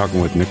 everybody. We're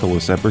talking with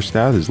Nicholas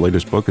Eberstadt. His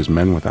latest book is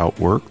Men Without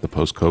Work, the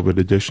post-COVID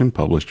edition,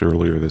 published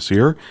earlier this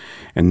year.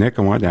 And Nick,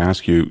 I wanted to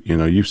ask you,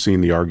 you've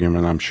seen the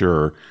argument, I'm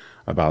sure,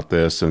 about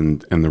this,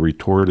 and the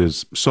retort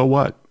is, so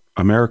what?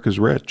 America's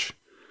rich.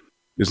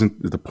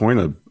 Isn't the point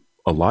of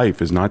a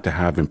life is not to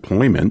have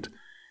employment,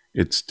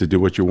 it's to do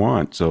what you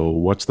want. So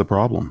what's the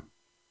problem?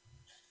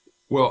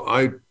 Well,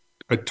 I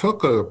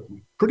took a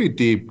pretty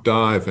deep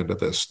dive into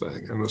this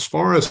thing, and as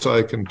far as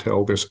I can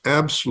tell, there's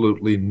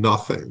absolutely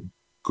nothing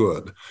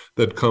good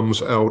that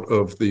comes out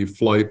of the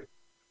flight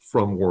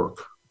from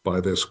work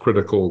by this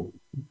critical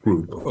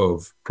group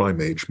of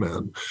prime-age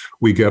men.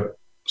 We get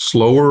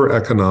slower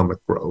economic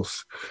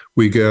growth.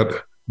 We get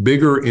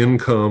bigger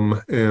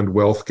income and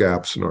wealth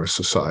gaps in our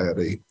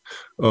society.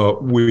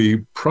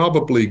 We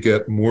probably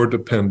get more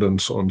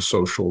dependence on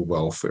social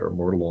welfare,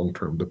 more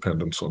long-term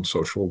dependence on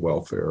social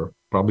welfare,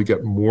 probably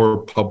get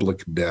more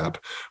public debt,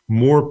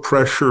 more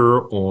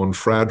pressure on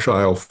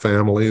fragile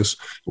families,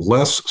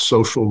 less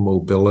social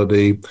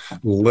mobility,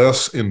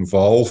 less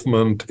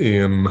involvement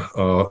in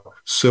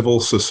civil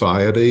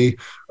society,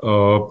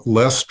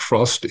 less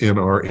trust in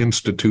our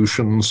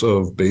institutions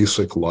of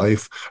basic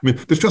life. I mean,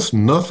 there's just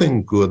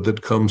nothing good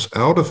that comes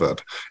out of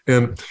it.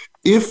 And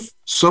if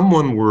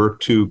someone were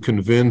to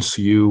convince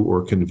you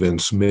or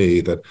convince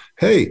me that,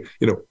 hey,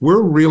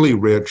 we're really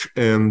rich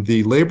and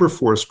the labor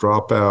force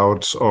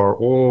dropouts are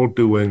all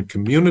doing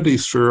community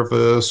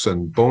service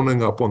and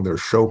boning up on their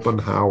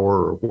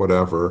Schopenhauer or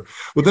whatever,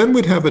 well, then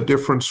we'd have a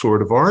different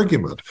sort of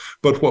argument.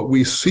 But what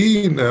we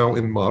see now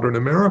in modern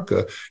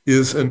America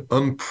is an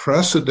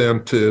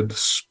unprecedented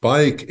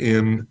spike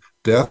in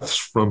deaths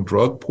from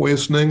drug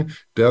poisoning,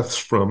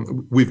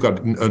 we've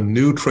got a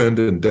new trend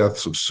in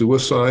deaths of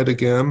suicide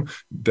again,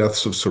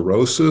 deaths of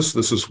cirrhosis.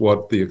 This is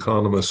what the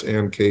economists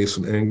Ann Case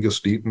and Angus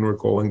Deaton are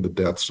calling the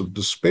deaths of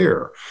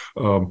despair.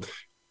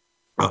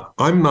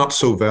 I'm not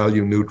so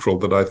value neutral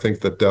that I think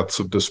that deaths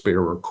of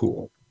despair are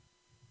cool.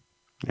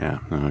 Yeah,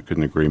 no, I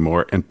couldn't agree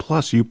more. And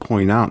plus, you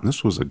point out, and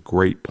this was a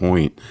great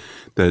point,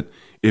 that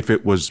if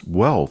it was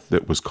wealth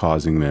that was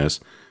causing this,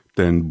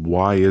 then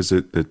why is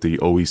it that the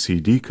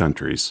OECD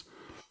countries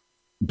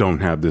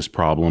don't have this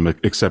problem,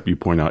 except you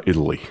point out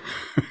Italy?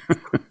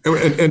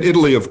 and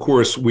Italy, of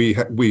course, we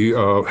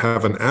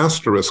have an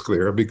asterisk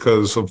there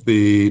because of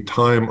the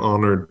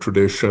time-honored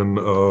tradition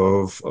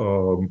of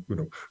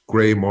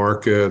gray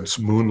markets,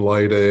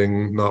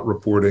 moonlighting, not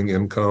reporting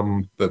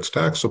income that's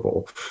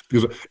taxable.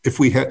 Because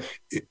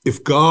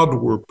if God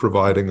were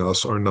providing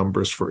us our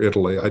numbers for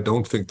Italy, I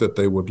don't think that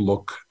they would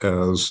look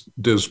as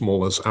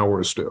dismal as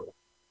ours do.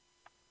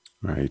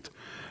 Right.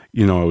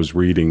 I was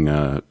reading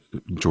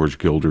George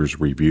Gilder's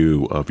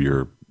review of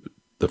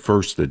the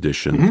first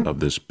edition of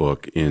this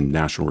book in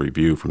National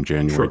Review from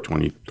January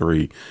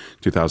 23,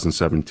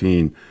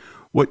 2017.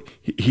 What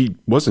he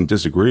wasn't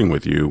disagreeing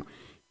with you.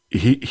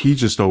 He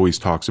just always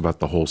talks about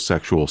the whole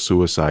sexual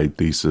suicide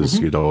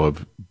thesis,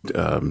 of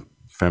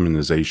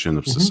feminization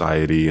of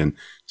society and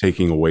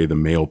taking away the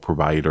male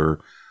provider.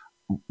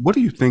 What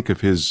do you think of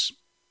his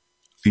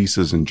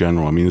thesis in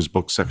general? I mean, his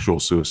book,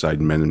 Sexual Suicide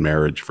and Men in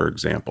Marriage, for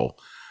example.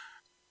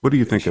 What do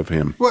you think of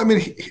him? Well, I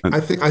mean, I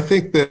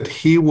think that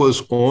he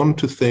was on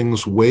to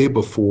things way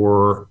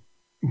before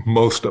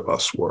most of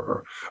us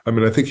were. I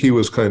mean, I think he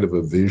was kind of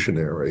a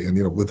visionary,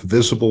 and with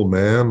Visible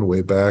Man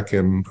way back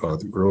in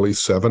the early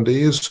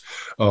 70s,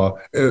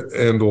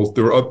 and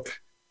there are.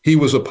 He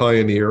was a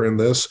pioneer in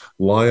this.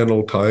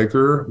 Lionel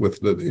Tiger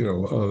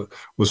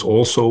was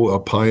also a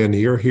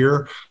pioneer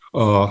here.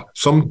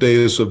 Some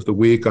days of the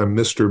week, I'm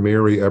Mr.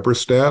 Mary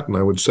Eberstadt, and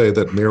I would say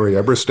that Mary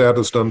Eberstadt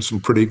has done some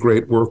pretty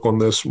great work on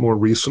this more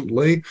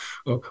recently.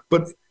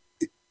 But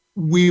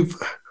we've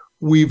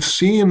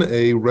seen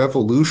a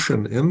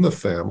revolution in the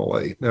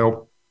family.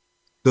 Now,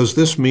 does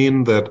this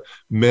mean that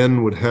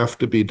men would have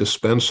to be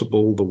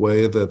dispensable the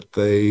way that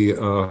they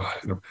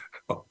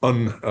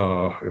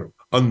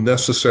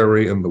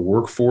unnecessary in the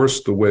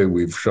workforce, the way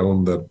we've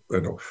shown that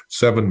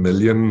 7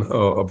 million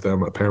of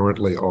them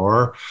apparently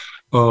are?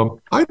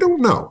 I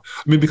don't know.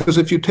 I mean, because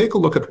if you take a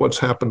look at what's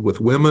happened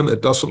with women,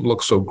 it doesn't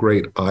look so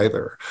great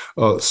either.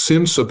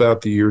 Since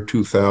about the year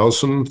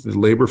 2000, the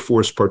labor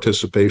force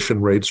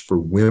participation rates for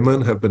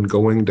women have been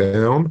going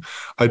down.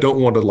 I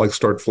don't want to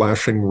start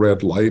flashing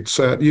red lights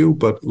at you,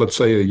 but let's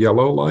say a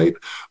yellow light.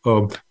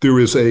 There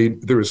is a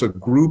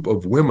group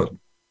of women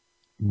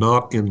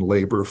not in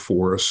labor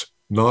force,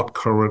 not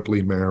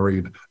currently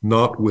married,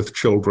 not with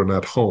children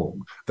at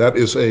home. That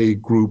is a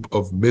group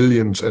of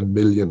millions and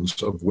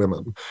millions of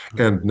women.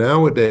 And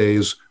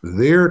nowadays,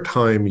 their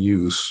time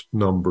use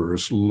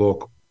numbers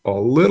look a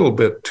little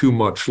bit too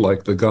much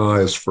like the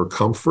guys for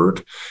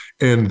comfort,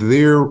 and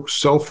their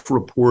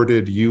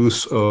self-reported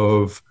use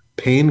of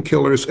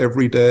painkillers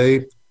every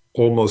day,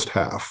 almost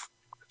half.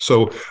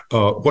 So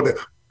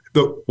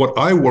What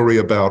I worry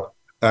about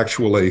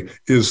actually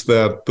is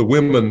that the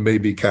women may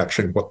be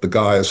catching what the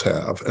guys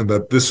have, and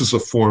that this is a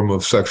form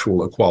of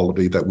sexual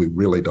equality that we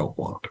really don't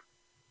want.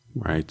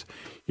 Right.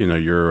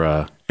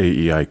 Your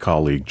AEI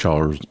colleague,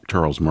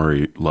 Charles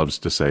Murray, loves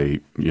to say,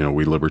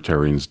 we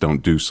libertarians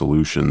don't do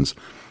solutions.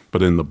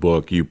 But in the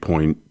book, you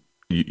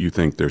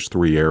think there's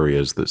 3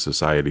 areas that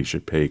society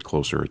should pay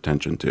closer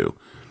attention to.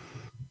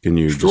 Can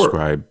you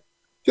describe?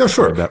 Yeah,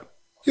 sure. That?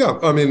 Yeah,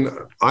 I mean,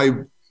 I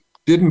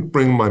didn't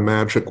bring my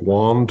magic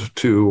wand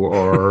to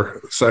our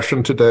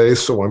session today,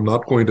 so I'm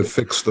not going to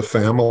fix the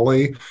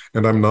family,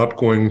 and I'm not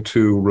going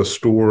to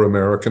restore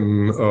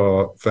American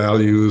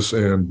values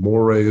and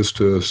mores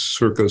to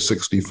circa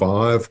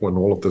 65 when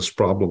all of this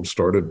problem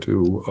started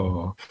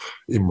to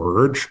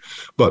emerge.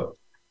 But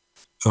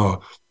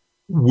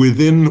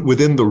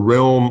within the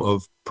realm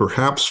of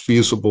perhaps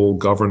feasible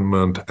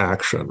government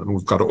action, and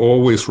we've got to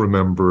always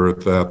remember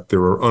that there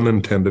are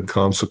unintended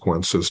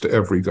consequences to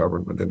every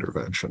government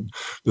intervention.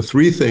 The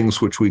 3 things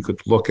which we could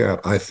look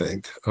at, I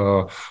think,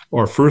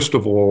 are first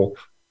of all,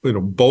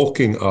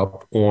 bulking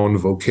up on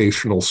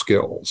vocational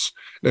skills.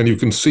 And you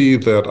can see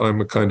that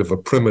I'm a kind of a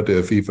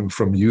primitive even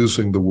from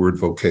using the word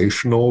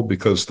vocational,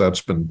 because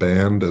that's been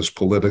banned as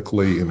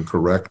politically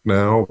incorrect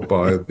now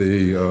by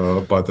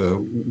the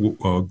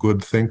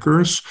good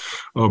thinkers.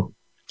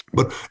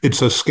 But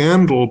it's a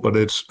scandal, but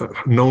it's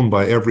known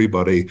by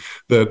everybody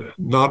that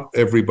not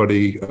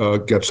everybody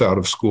gets out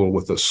of school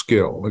with a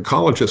skill. And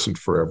college isn't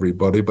for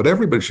everybody, but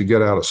everybody should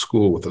get out of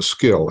school with a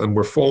skill. And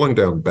we're falling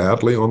down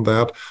badly on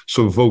that.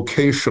 So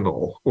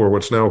vocational, or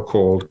what's now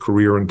called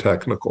career and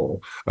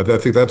technical, I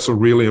think that's a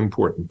really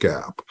important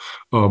gap.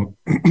 More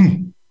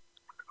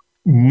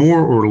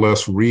or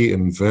less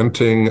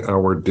reinventing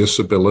our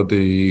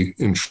disability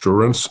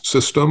insurance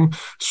system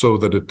so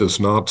that it does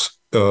not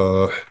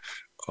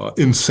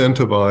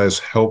incentivize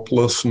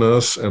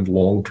helplessness and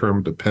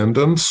long-term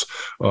dependence.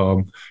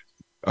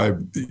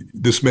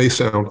 This may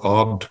sound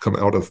odd to come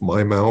out of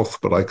my mouth,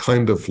 but I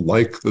kind of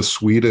like the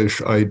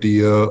Swedish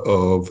idea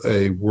of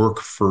a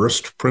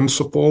work-first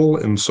principle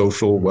in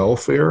social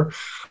welfare.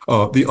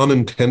 The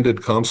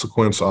unintended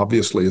consequence,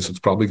 obviously, is it's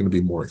probably going to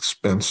be more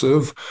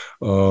expensive.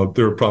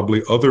 There are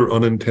probably other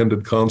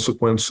unintended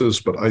consequences,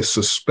 but I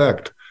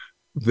suspect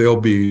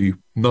they'll be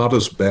not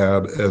as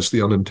bad as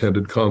the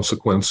unintended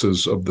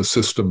consequences of the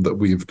system that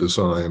we've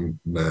designed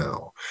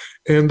now.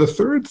 And the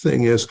third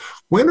thing is,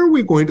 when are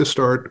we going to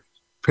start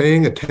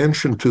paying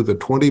attention to the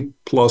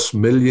 20+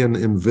 million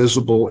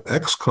invisible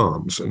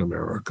ex-cons in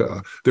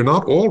America? They're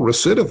not all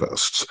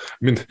recidivists.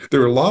 I mean,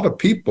 there are a lot of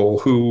people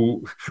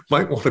who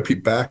might want to be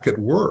back at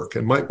work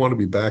and might want to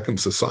be back in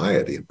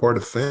society and part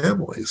of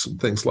families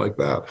and things like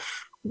that.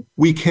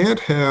 We can't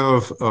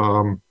have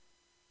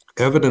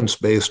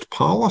evidence-based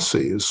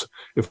policies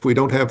if we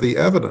don't have the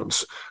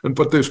evidence.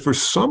 But there's, for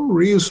some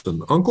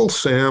reason, Uncle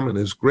Sam in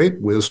his great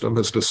wisdom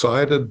has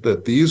decided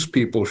that these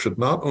people should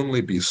not only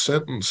be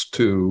sentenced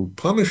to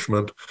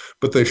punishment,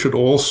 but they should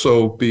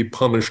also be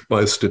punished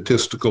by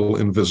statistical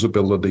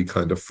invisibility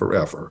kind of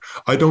forever.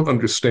 I don't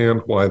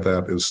understand why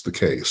that is the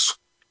case.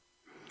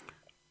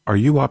 Are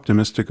you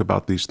optimistic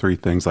about these 3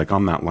 things? Like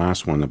on that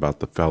last one about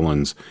the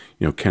felons,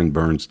 Ken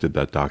Burns did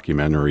that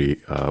documentary,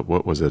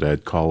 what was it,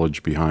 Ed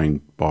College Behind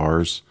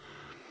Bars?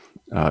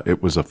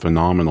 It was a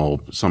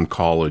phenomenal, some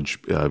college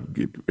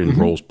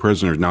enrolls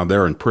prisoners. Now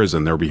they're in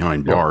prison, they're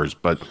behind bars,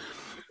 but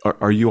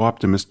are you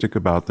optimistic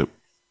about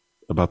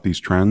these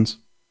trends?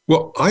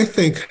 Well, I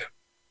think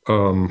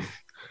on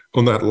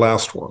that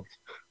last one,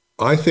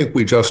 I think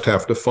we just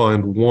have to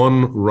find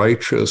one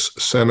righteous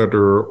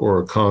senator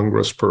or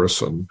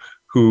congressperson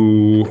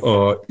who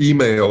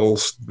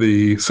emails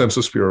the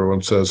Census Bureau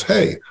and says,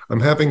 hey, I'm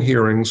having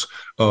hearings.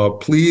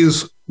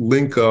 Please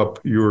link up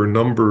your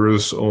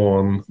numbers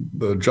on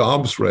the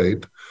jobs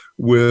rate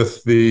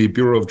with the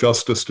Bureau of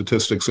Justice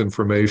Statistics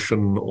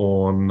information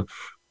on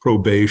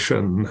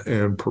probation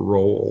and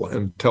parole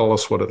and tell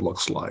us what it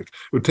looks like.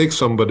 It would take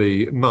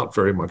somebody not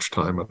very much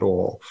time at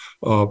all.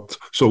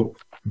 So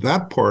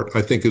that part,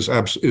 I think, is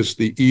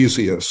the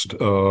easiest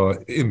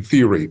in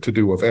theory to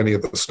do of any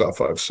of the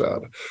stuff I've said.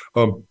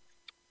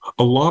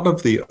 A lot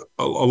of the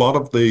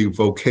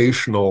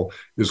vocational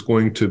is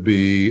going to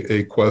be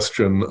a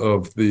question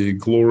of the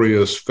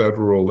glorious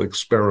federal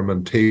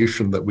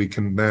experimentation that we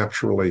can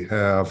naturally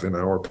have in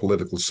our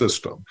political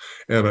system.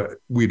 And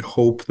we'd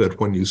hope that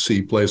when you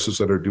see places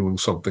that are doing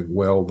something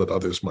well, that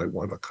others might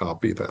want to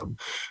copy them.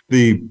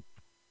 The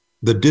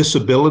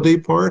disability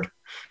part,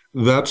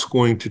 that's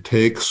going to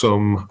take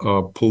some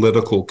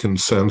political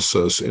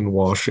consensus in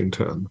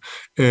Washington.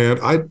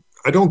 And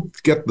I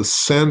don't get the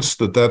sense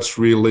that that's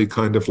really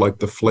kind of like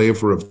the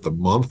flavor of the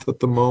month at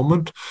the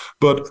moment,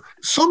 but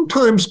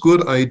sometimes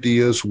good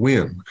ideas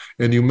win.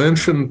 And you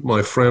mentioned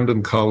my friend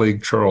and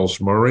colleague, Charles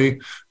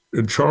Murray.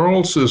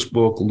 Charles's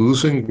book,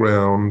 Losing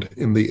Ground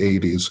in the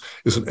 80s,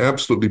 is an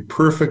absolutely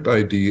perfect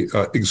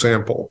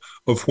example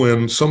of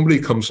when somebody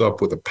comes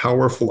up with a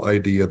powerful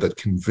idea that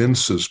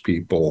convinces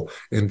people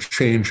and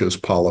changes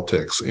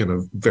politics in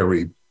a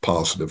very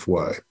positive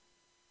way.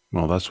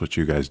 Well, that's what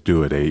you guys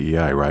do at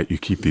AEI, right? You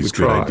keep these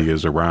good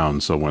ideas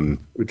around, so when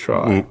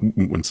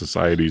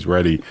society's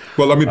ready.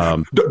 Well, I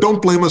mean,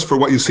 don't blame us for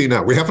what you see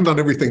now. We haven't done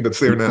everything that's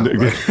there now.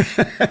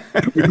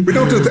 Right? we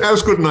don't do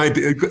as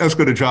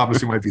good a job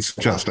as you might be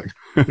suggesting.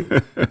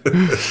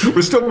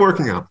 We're still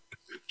working on it.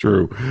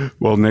 True.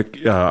 Well,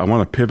 Nick, I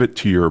want to pivot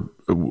to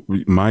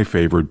my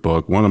favorite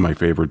book, one of my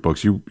favorite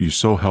books. You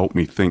so helped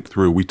me think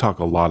through. We talk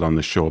a lot on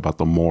the show about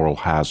the moral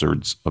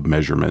hazards of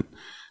measurement,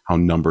 how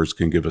numbers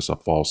can give us a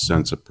false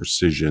sense of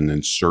precision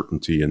and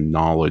certainty and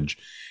knowledge.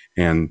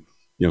 And,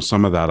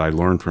 some of that I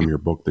learned from your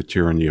book, The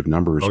Tyranny of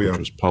Numbers, which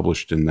was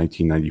published in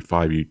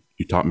 1995. You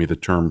taught me the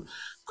term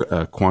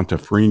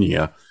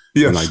quantaphrenia,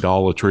 an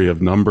idolatry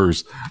of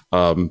numbers.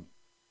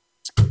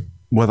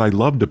 What I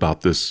loved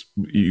about this,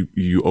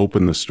 you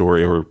open the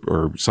story,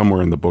 or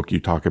somewhere in the book you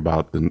talk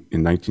about in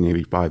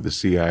 1985, the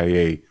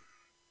CIA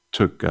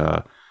took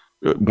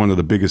one of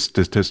the biggest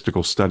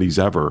statistical studies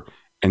ever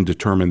and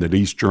determined that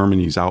East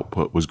Germany's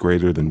output was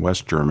greater than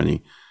West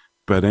Germany.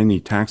 But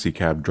any taxi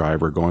cab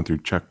driver going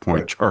through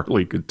Checkpoint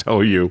Charlie could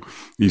tell you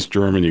East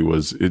Germany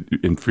was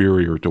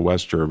inferior to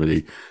West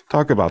Germany.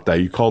 Talk about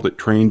that. You called it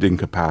trained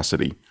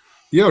incapacity.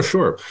 Yeah,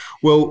 sure.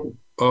 Well,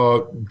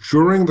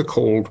 during the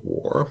Cold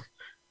War,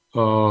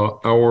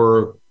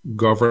 our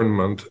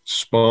government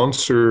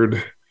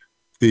sponsored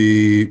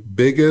the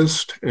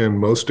biggest and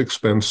most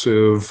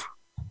expensive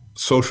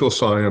social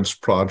science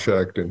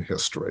project in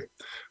history,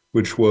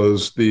 which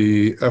was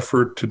the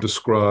effort to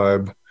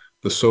describe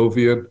the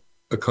Soviet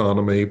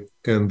economy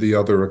and the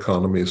other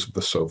economies of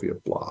the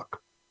Soviet bloc.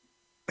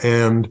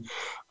 And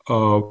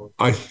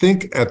I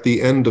think at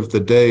the end of the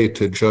day,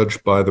 to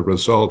judge by the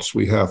results,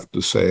 we have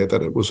to say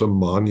that it was a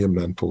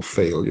monumental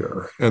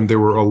failure. And there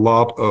were a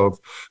lot of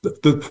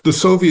the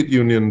Soviet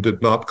Union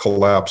did not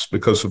collapse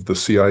because of the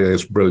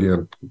CIA's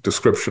brilliant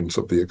descriptions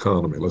of the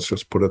economy. Let's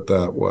just put it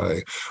that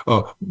way.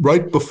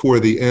 Right before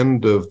the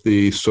end of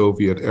the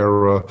Soviet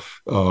era,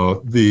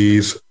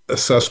 these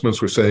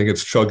assessments were saying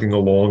it's chugging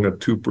along at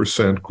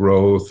 2%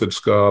 growth. It's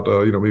got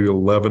maybe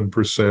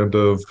 11%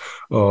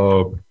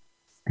 of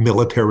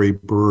military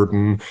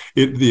burden.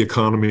 The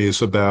economy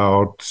is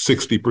about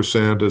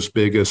 60% as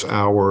big as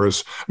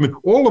ours. I mean,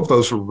 all of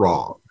those are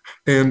wrong.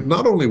 And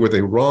not only were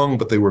they wrong,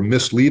 but they were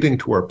misleading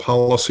to our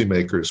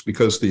policymakers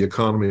because the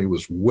economy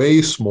was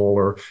way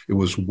smaller. It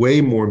was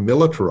way more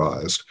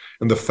militarized.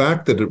 And the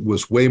fact that it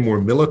was way more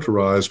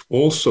militarized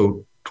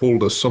also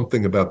told us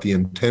something about the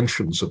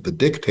intentions of the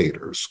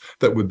dictators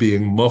that were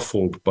being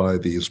muffled by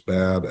these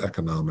bad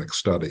economic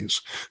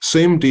studies.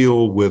 Same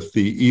deal with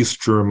the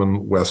East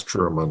German, West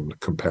German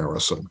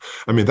comparison.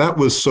 I mean, that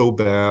was so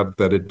bad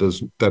that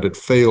it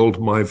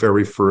failed my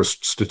very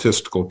first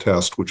statistical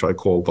test, which I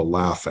call the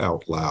laugh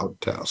out loud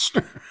test.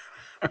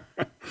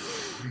 I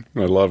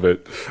love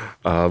it.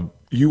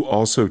 You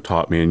also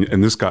taught me,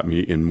 and this got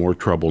me in more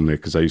trouble,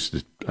 Nick, because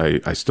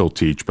I still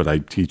teach, but I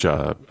teach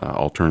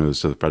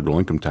alternatives to the federal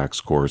income tax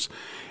course.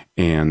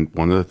 And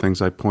one of the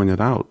things I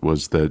pointed out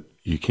was that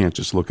you can't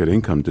just look at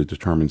income to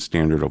determine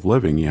standard of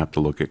living. You have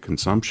to look at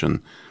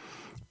consumption.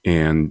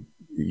 And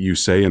you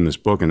say in this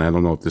book, and I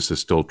don't know if this is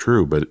still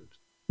true, but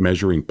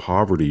measuring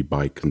poverty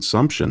by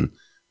consumption,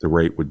 the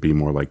rate would be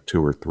more like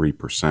 2 or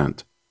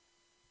 3%.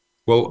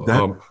 Well,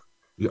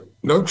 yeah,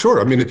 no, sure.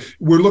 I mean,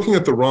 we're looking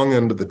at the wrong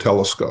end of the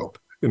telescope.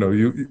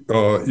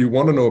 You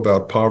want to know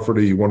about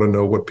poverty. You want to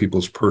know what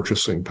people's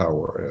purchasing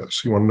power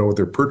is. You want to know what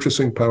their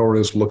purchasing power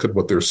is. Look at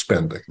what they're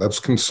spending. That's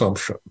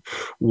consumption.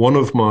 One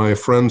of my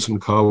friends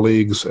and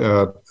colleagues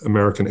at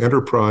American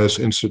Enterprise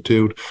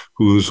Institute,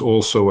 who's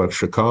also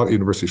at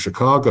University of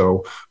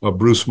Chicago,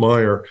 Bruce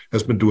Meyer,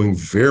 has been doing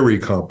very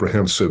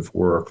comprehensive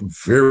work,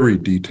 very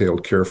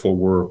detailed, careful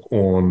work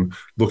on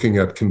looking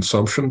at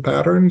consumption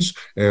patterns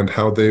and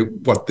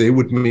what they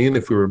would mean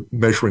if we were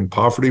measuring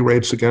poverty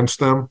rates against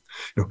them.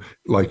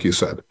 Like you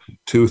said,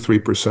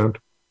 2-3%.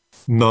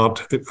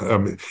 Not. I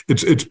mean,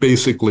 it's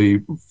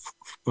basically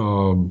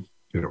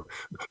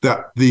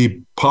that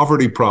the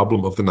poverty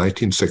problem of the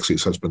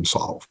 1960s has been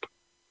solved.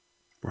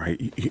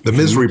 Right. The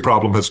misery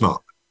problem has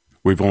not.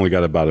 We've only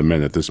got about a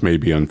minute. This may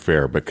be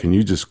unfair, but can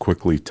you just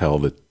quickly tell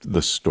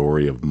the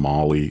story of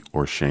Molly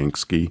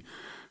Orshansky,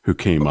 who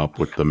came up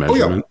with the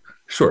measurement? Oh, yeah.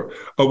 Sure.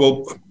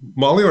 Well,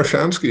 Molly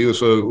Orshansky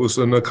was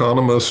an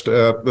economist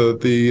at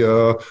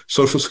the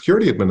Social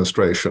Security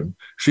Administration.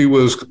 She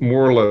was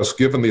more or less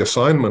given the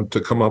assignment to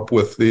come up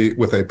with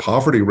a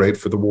poverty rate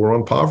for the war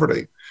on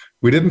poverty.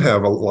 We didn't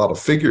have a lot of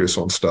figures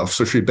on stuff,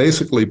 so she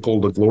basically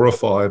pulled a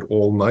glorified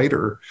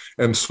all-nighter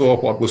and saw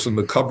what was in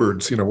the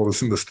cupboards, what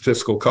was in the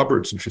statistical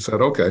cupboards, and she said,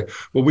 okay,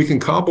 well, we can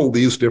cobble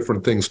these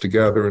different things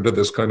together into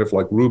this kind of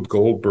like Rube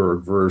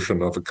Goldberg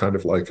version of a kind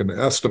of like an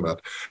estimate.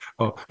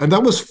 And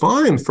that was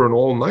fine for an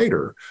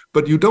all-nighter,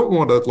 but you don't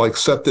want to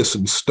set this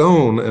in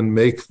stone and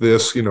make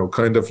this,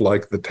 kind of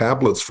like the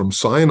tablets from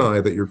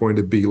Sinai that you're going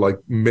to be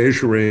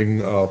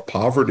measuring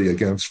poverty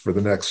against for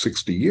the next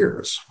 60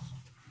 years.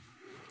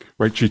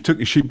 Right.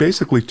 She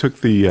basically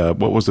took the,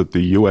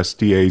 the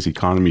USDA's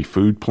economy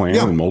food plan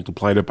and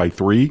multiplied it by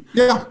 3.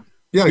 Yeah.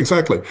 Yeah,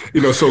 exactly.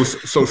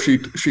 So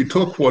she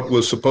took what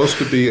was supposed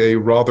to be a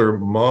rather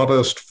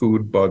modest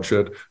food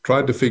budget,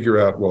 tried to figure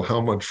out, well, how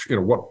much,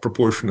 what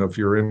proportion of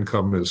your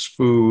income is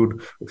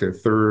food? Okay,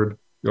 third.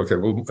 Okay,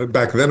 well,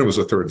 back then it was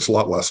a third. It's a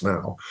lot less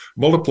now.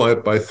 Multiply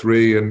it by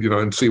 3,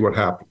 and see what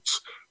happens.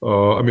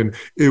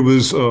 It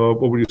was what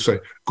would you say?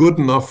 Good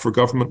enough for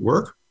government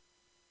work.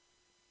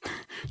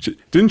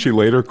 Didn't she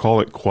later call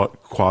it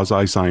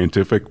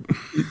quasi-scientific?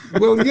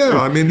 Well,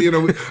 yeah.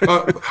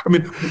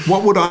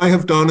 What would I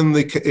have done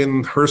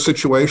in her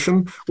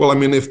situation? Well,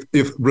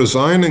 if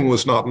resigning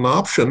was not an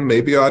option,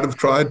 maybe I'd have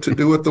tried to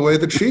do it the way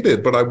that she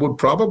did. But I would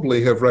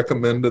probably have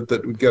recommended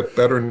that we get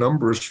better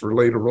numbers for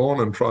later on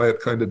and try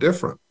it kind of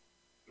different.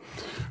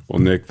 Well,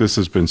 Nick, this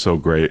has been so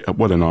great.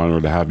 What an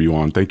honor to have you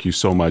on. Thank you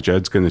so much.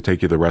 Ed's going to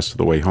take you the rest of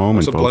the way home.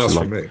 It's a blast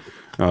for me.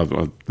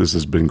 This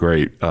has been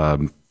great.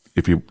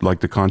 If you'd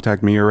like to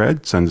contact me or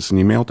Ed, send us an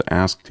email to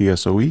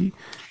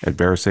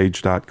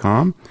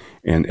asktsoe@verisage.com.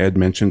 And Ed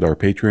mentioned our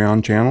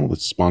Patreon channel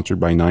that's sponsored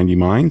by 90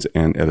 Minds.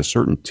 And at a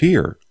certain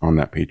tier on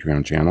that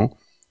Patreon channel,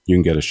 you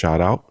can get a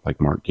shout out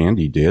like Mark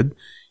Gandy did.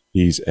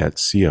 He's at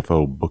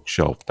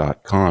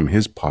cfobookshelf.com,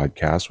 his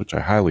podcast, which I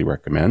highly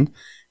recommend.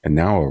 And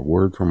now a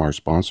word from our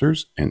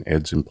sponsors and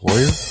Ed's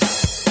employer.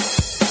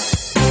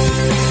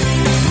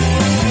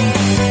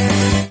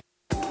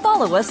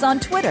 Follow us on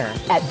Twitter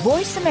at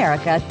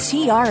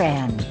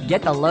VoiceAmericaTRN.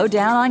 Get the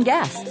lowdown on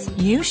guests,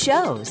 new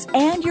shows,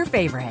 and your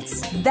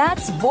favorites.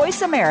 That's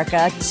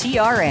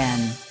VoiceAmericaTRN.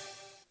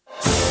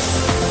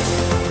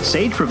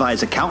 Sage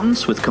provides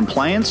accountants with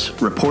compliance,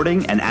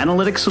 reporting, and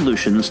analytic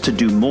solutions to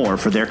do more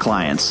for their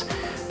clients.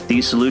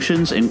 These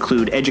solutions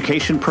include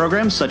education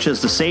programs such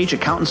as the Sage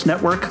Accountants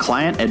Network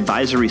Client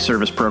Advisory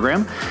Service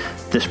Program.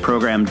 This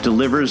program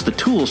delivers the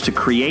tools to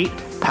create,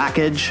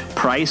 package,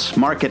 price,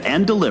 market,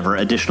 and deliver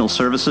additional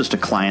services to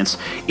clients,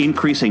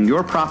 increasing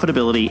your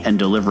profitability and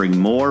delivering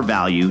more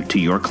value to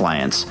your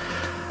clients.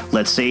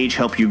 Let Sage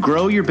help you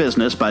grow your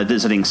business by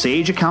visiting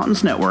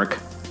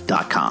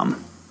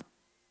sageaccountantsnetwork.com.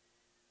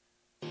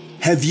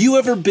 Have you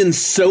ever been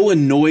so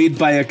annoyed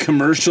by a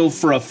commercial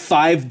for a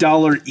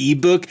 $5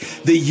 ebook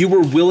that you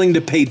were willing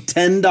to pay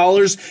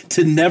 $10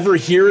 to never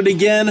hear it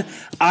again?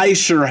 I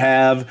sure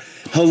have.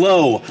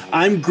 Hello,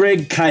 I'm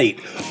Greg Kite.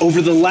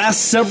 Over the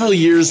last several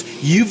years,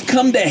 you've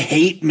come to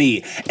hate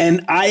me,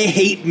 and I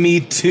hate me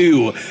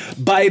too.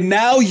 By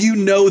now, you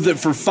know that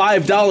for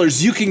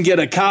 $5, you can get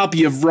a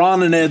copy of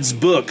Ron and Ed's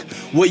book.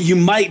 What you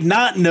might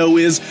not know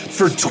is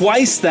for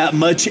twice that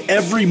much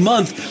every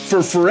month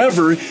for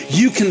forever,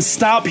 you can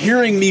stop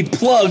hearing me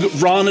plug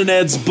Ron and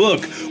Ed's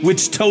book,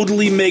 which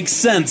totally makes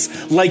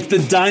sense, like the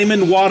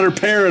Diamond Water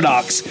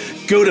Paradox.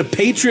 Go to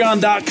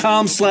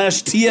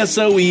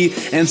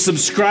patreon.com/TSOE and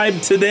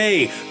subscribe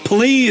today.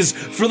 Please,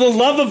 for the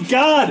love of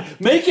God,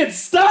 make it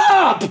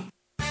stop!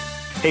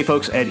 Hey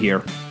folks, Ed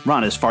here.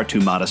 Ron is far too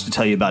modest to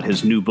tell you about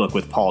his new book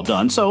with Paul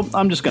Dunn, so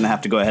I'm just going to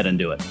have to go ahead and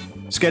do it.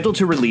 Scheduled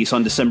to release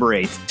on December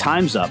 8th,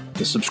 Time's Up,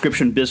 the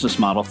subscription business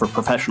model for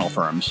professional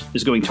firms,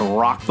 is going to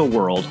rock the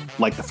world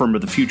like the firm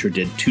of the future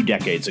did 2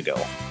 decades ago.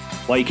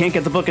 While you can't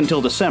get the book until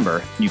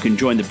December, you can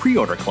join the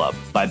pre-order club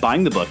by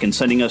buying the book and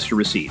sending us your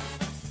receipt.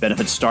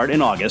 Benefits start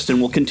in August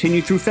and will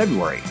continue through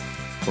February.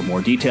 For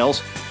more details,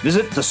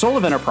 visit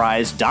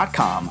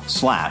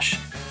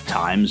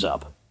thesoulofenterprise.com/Time's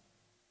Up.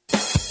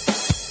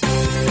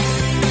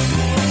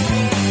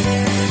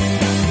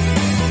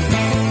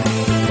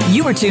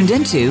 You are tuned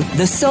into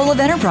The Soul of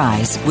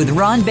Enterprise with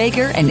Ron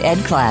Baker and Ed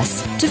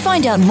Kless. To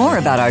find out more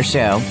about our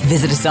show,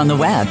 visit us on the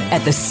web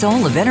at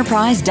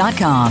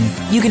thesoulofenterprise.com.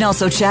 You can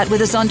also chat with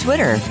us on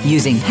Twitter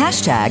using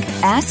hashtag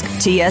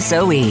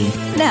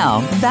AskTSOE. Now,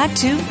 back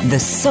to The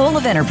Soul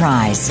of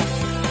Enterprise.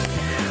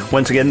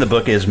 Once again, the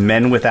book is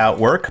Men Without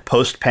Work,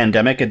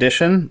 Post-Pandemic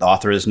Edition. The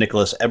author is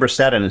Nicholas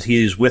Eberstadt, and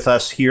he's with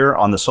us here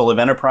on The Soul of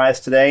Enterprise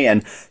today.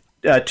 And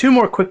 2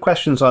 more quick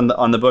questions on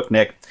the book,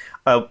 Nick.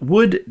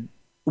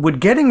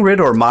 Would getting rid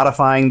or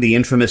modifying the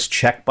infamous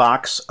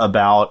checkbox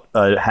about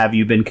have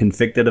you been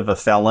convicted of a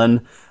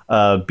felon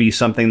be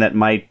something that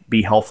might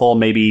be helpful?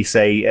 Maybe,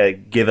 say,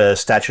 give a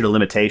statute of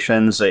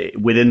limitations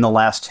within the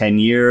last 10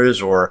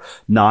 years or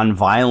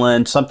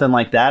nonviolent, something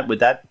like that. Would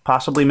that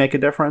possibly make a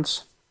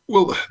difference?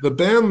 Well, the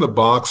ban the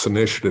box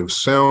initiatives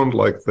sound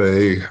like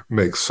they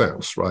make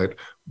sense, right?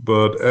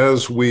 But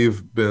as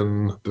we've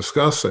been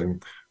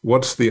discussing,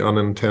 what's the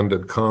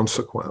unintended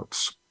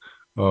consequence?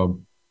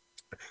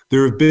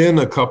 There have been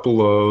a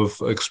couple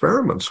of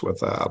experiments with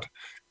that.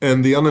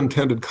 And the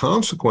unintended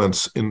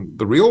consequence in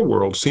the real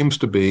world seems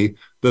to be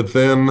that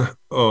then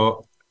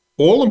all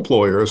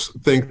employers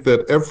think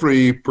that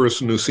every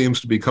person who seems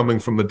to be coming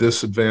from a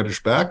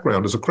disadvantaged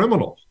background is a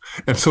criminal.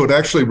 And so it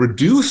actually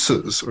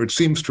reduces, or it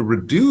seems to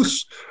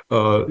reduce,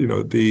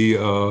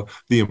 the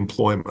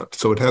employment.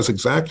 So it has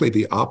exactly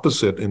the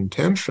opposite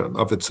intention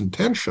of its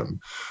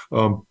intention.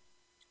 I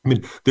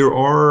think there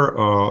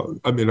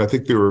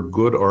are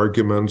good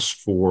arguments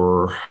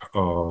for,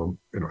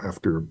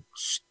 after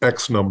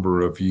X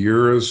number of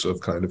years of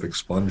kind of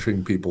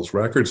expunging people's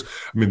records.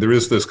 There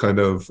is this kind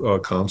of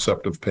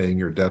concept of paying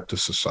your debt to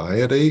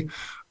society.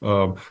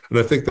 And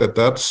I think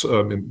that's,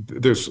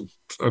 there's,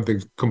 I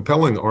think,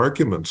 compelling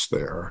arguments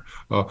there.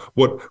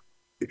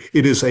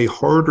 It is a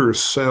harder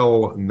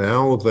sell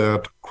now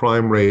that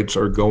crime rates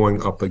are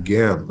going up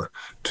again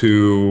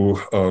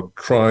to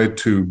try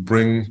to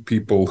bring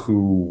people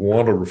who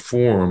want to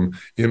reform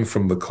in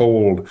from the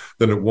cold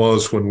than it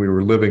was when we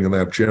were living in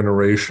that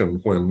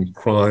generation when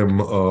crime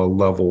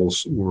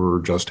levels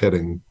were just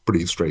heading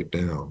pretty straight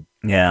down.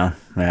 Yeah,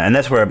 and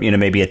that's where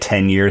maybe a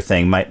 10-year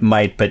thing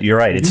might. But you're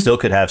right; it still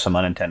could have some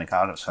unintended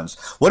consequences.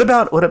 What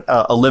about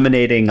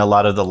eliminating a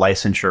lot of the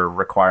licensure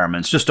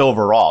requirements, just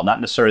overall,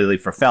 not necessarily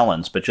for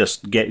felons, but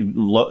just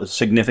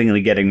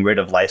significantly getting rid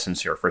of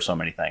licensure for so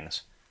many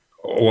things?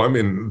 Oh, I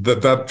mean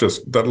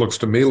that looks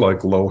to me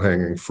like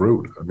low-hanging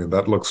fruit. I mean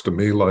that looks to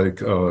me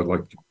like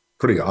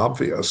pretty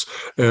obvious,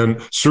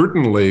 and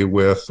certainly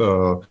with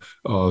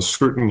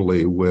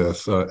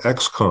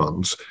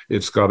ex-cons,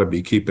 it's got to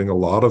be keeping a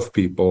lot of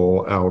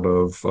people out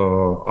of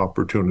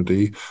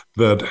opportunity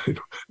that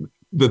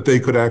they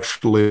could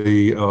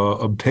actually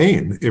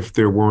obtain if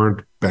there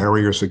weren't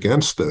barriers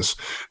against this.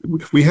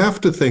 We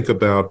have to think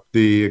about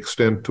the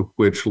extent to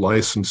which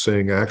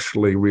licensing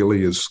actually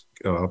really is,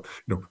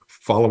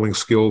 following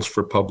skills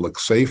for public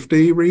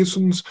safety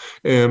reasons,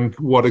 and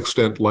what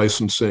extent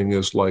licensing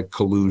is like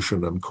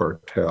collusion and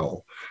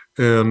cartel.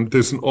 And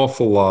there's an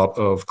awful lot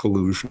of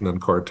collusion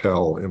and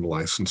cartel in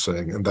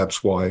licensing, and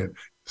that's why it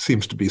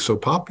seems to be so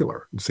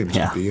popular. It seems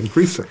to be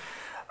increasing.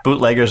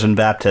 Bootleggers and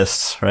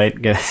Baptists, right?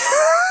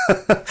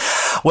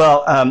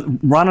 Well,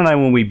 Ron and I,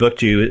 when we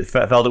booked you,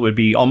 felt it would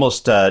be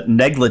almost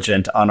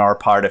negligent on our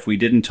part if we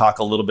didn't talk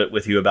a little bit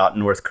with you about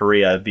North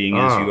Korea, being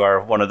as you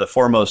are one of the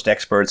foremost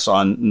experts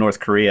on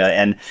North Korea.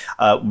 And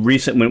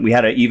when we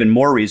had an even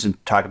more reason to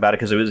talk about it,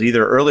 because it was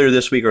either earlier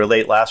this week or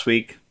late last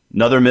week,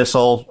 another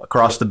missile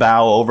across the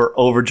bow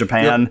over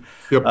Japan.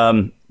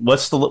 Yep.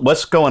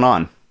 What's going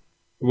on?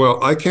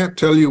 Well, I can't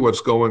tell you what's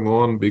going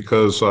on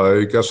because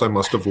I guess I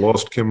must have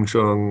lost Kim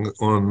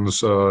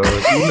Jong-un's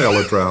email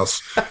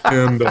address,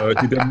 and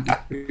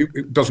he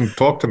doesn't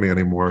talk to me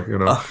anymore,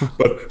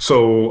 But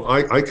so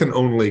I can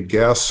only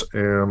guess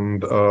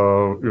and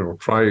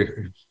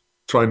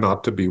try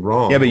not to be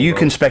wrong. Yeah, but you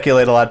can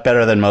speculate a lot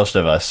better than most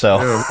of us. So,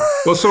 yeah.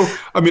 Well, so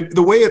I mean,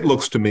 the way it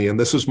looks to me, and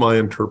this is my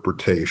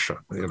interpretation.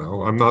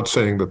 I'm not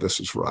saying that this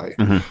is right.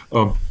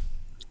 Mm-hmm.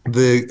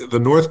 The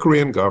North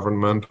Korean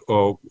government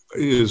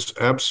is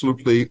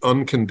absolutely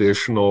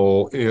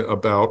unconditional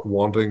about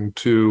wanting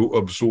to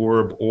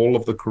absorb all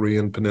of the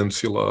Korean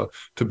peninsula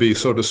to be,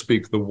 so to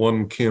speak, the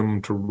one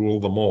Kim to rule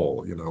them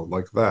all,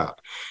 like that.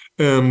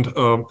 And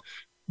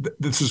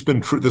this has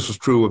been true. This was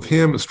true of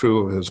him. It's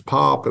true of his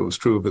pop. It was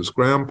true of his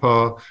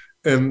grandpa.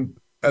 And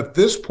at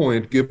this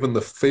point, given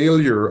the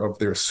failure of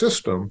their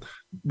system,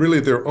 really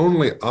their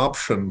only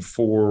option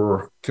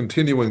for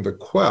continuing the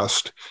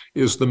quest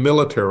is the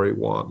military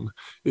one,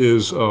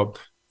 is a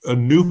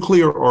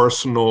nuclear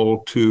arsenal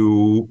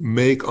to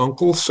make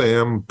Uncle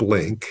Sam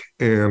blink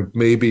and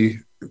maybe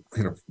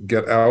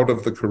get out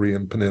of the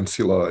Korean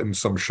peninsula in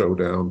some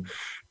showdown,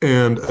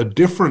 and a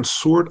different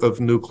sort of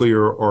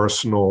nuclear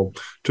arsenal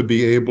to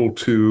be able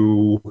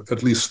to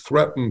at least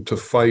threaten to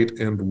fight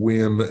and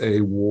win a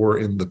war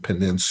in the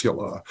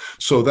peninsula.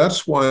 So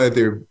that's why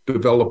they're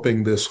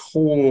developing this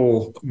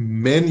whole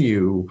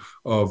menu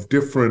of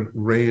different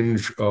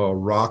range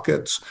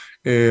rockets,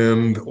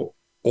 and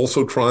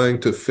also trying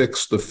to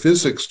fix the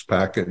physics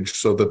package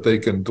so that they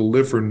can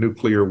deliver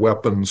nuclear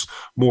weapons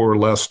more or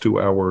less to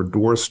our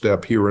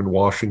doorstep here in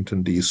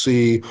Washington,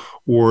 D.C.,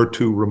 or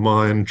to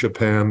remind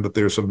Japan that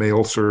there's a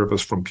mail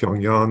service from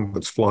Pyongyang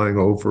that's flying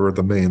over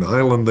the main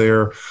island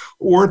there,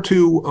 or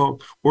to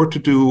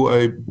do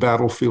a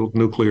battlefield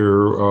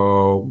nuclear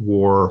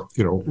war,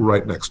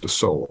 right next to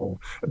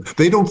Seoul.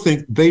 They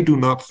do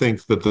not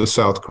think that the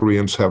South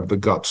Koreans have the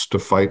guts to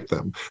fight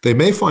them. They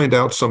may find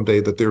out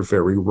someday that they're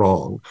very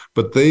wrong,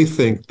 but they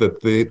think that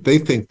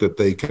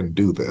they can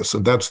do this,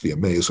 and that's the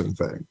amazing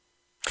thing.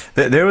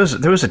 There was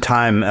a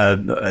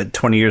time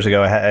 20 years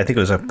ago, I think it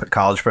was a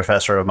college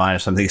professor of mine or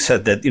something,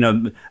 said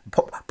that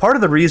part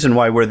of the reason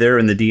why we're there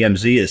in the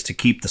DMZ is to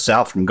keep the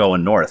South from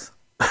going north.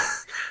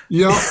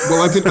 Yeah,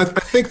 well, I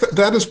think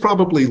that is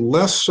probably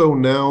less so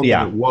now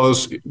than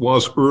it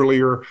was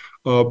earlier,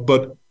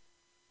 but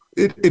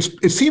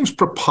it seems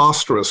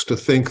preposterous to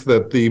think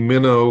that the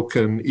minnow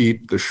can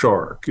eat the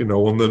shark, and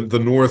the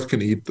North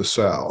can eat the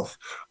South,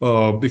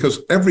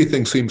 because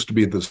everything seems to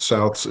be the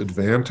South's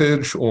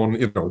advantage on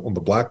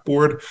the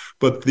blackboard.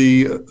 But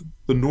the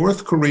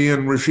North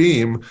Korean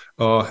regime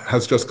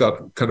has just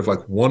got kind of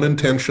like one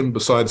intention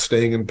besides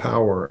staying in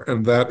power,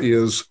 and that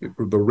is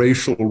the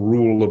racial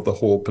rule of the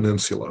whole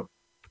peninsula.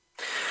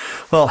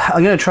 Well,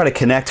 I'm going to try to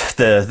connect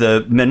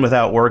the Men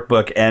Without Work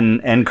book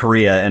and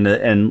Korea,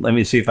 and let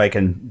me see if I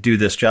can do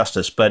this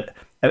justice. But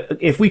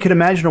if we could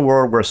imagine a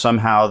world where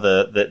somehow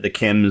the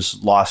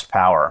Kims lost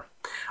power,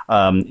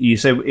 You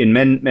said in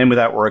Men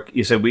Without Work,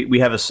 you said we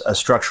have a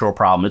structural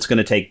problem. It's going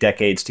to take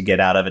decades to get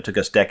out of. It took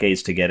us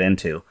decades to get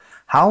into.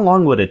 How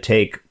long would it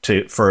take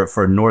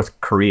for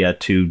North Korea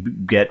to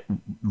get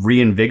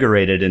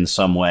reinvigorated in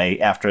some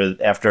way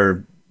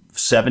after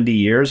 70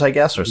 years, I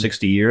guess, or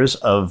 60 years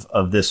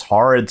of this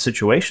horrid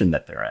situation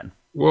that they're in?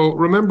 Well,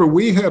 remember,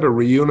 we had a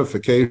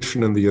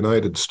reunification in the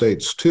United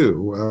States,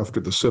 too, after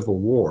the Civil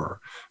War.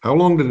 How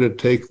long did it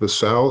take the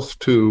South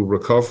to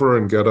recover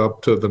and get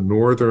up to the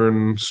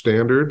Northern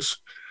standards?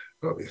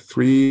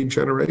 3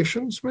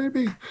 generations,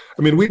 maybe?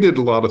 I mean, we did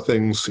a lot of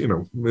things,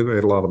 we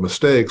made a lot of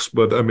mistakes,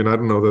 but I mean, I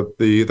don't know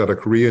that a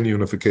Korean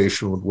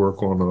unification would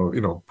work on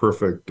a,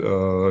 perfect,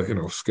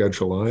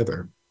 schedule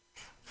either.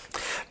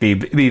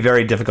 Be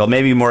very difficult,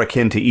 maybe more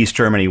akin to East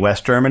Germany,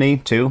 West Germany,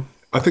 too?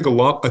 I think a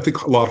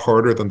lot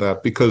harder than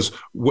that, because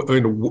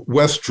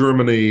West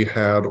Germany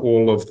had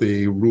all of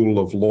the rule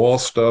of law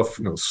stuff,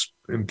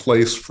 in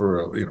place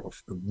for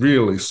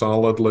really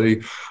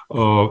solidly,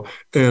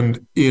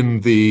 and in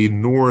the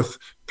North,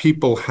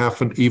 people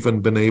haven't even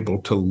been able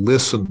to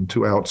listen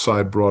to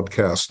outside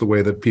broadcasts the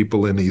way that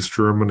people in East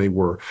Germany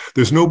were.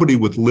 There's nobody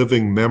with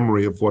living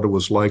memory of what it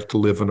was like to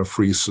live in a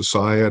free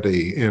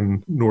society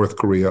in North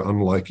Korea,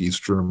 unlike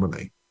East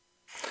Germany.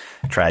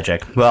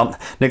 Tragic. Well,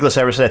 Nicholas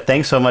Eberstadt,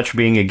 thanks so much for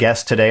being a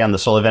guest today on the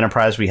Soul of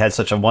Enterprise. We had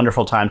such a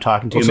wonderful time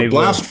talking to you. It's a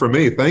blast for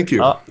me. Thank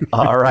you.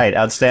 All right.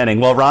 Outstanding.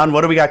 Well, Ron,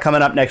 what do we got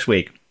coming up next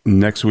week?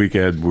 Next week,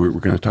 Ed, we're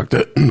going to talk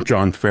to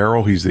John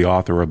Farrell. He's the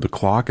author of The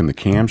Clock and the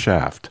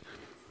Camshaft.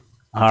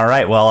 All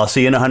right. Well, I'll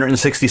see you in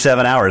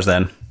 167 hours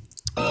then.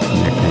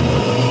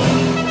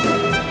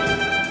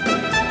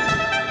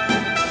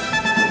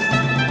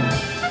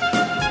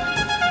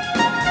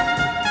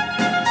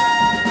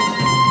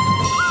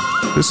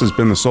 This has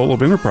been the Soul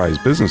of Enterprise,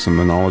 Business and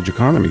the Knowledge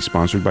Economy,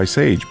 sponsored by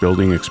Sage,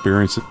 building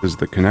experiences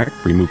that connect,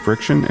 remove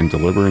friction, and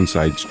deliver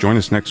insights. Join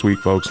us next week,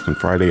 folks, on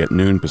Friday at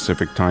noon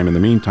Pacific time. In the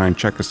meantime,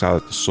 check us out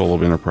at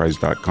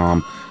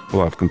thesoulofenterprise.com.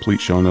 We'll have complete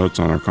show notes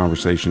on our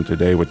conversation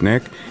today with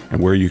Nick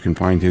and where you can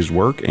find his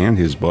work and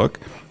his book.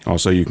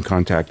 Also, you can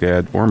contact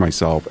Ed or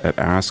myself at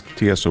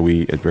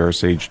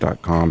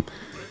asktsoe@verisage.com.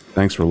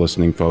 Thanks for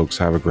listening, folks.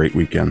 Have a great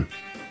weekend.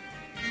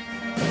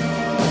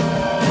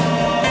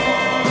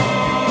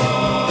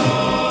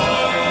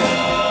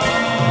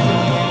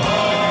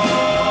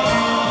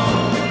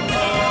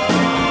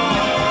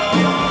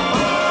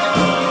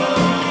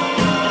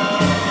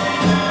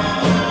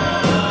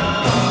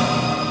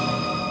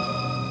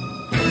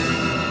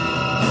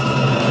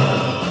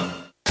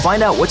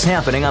 Find out what's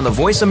happening on the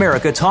Voice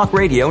America Talk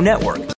Radio Network.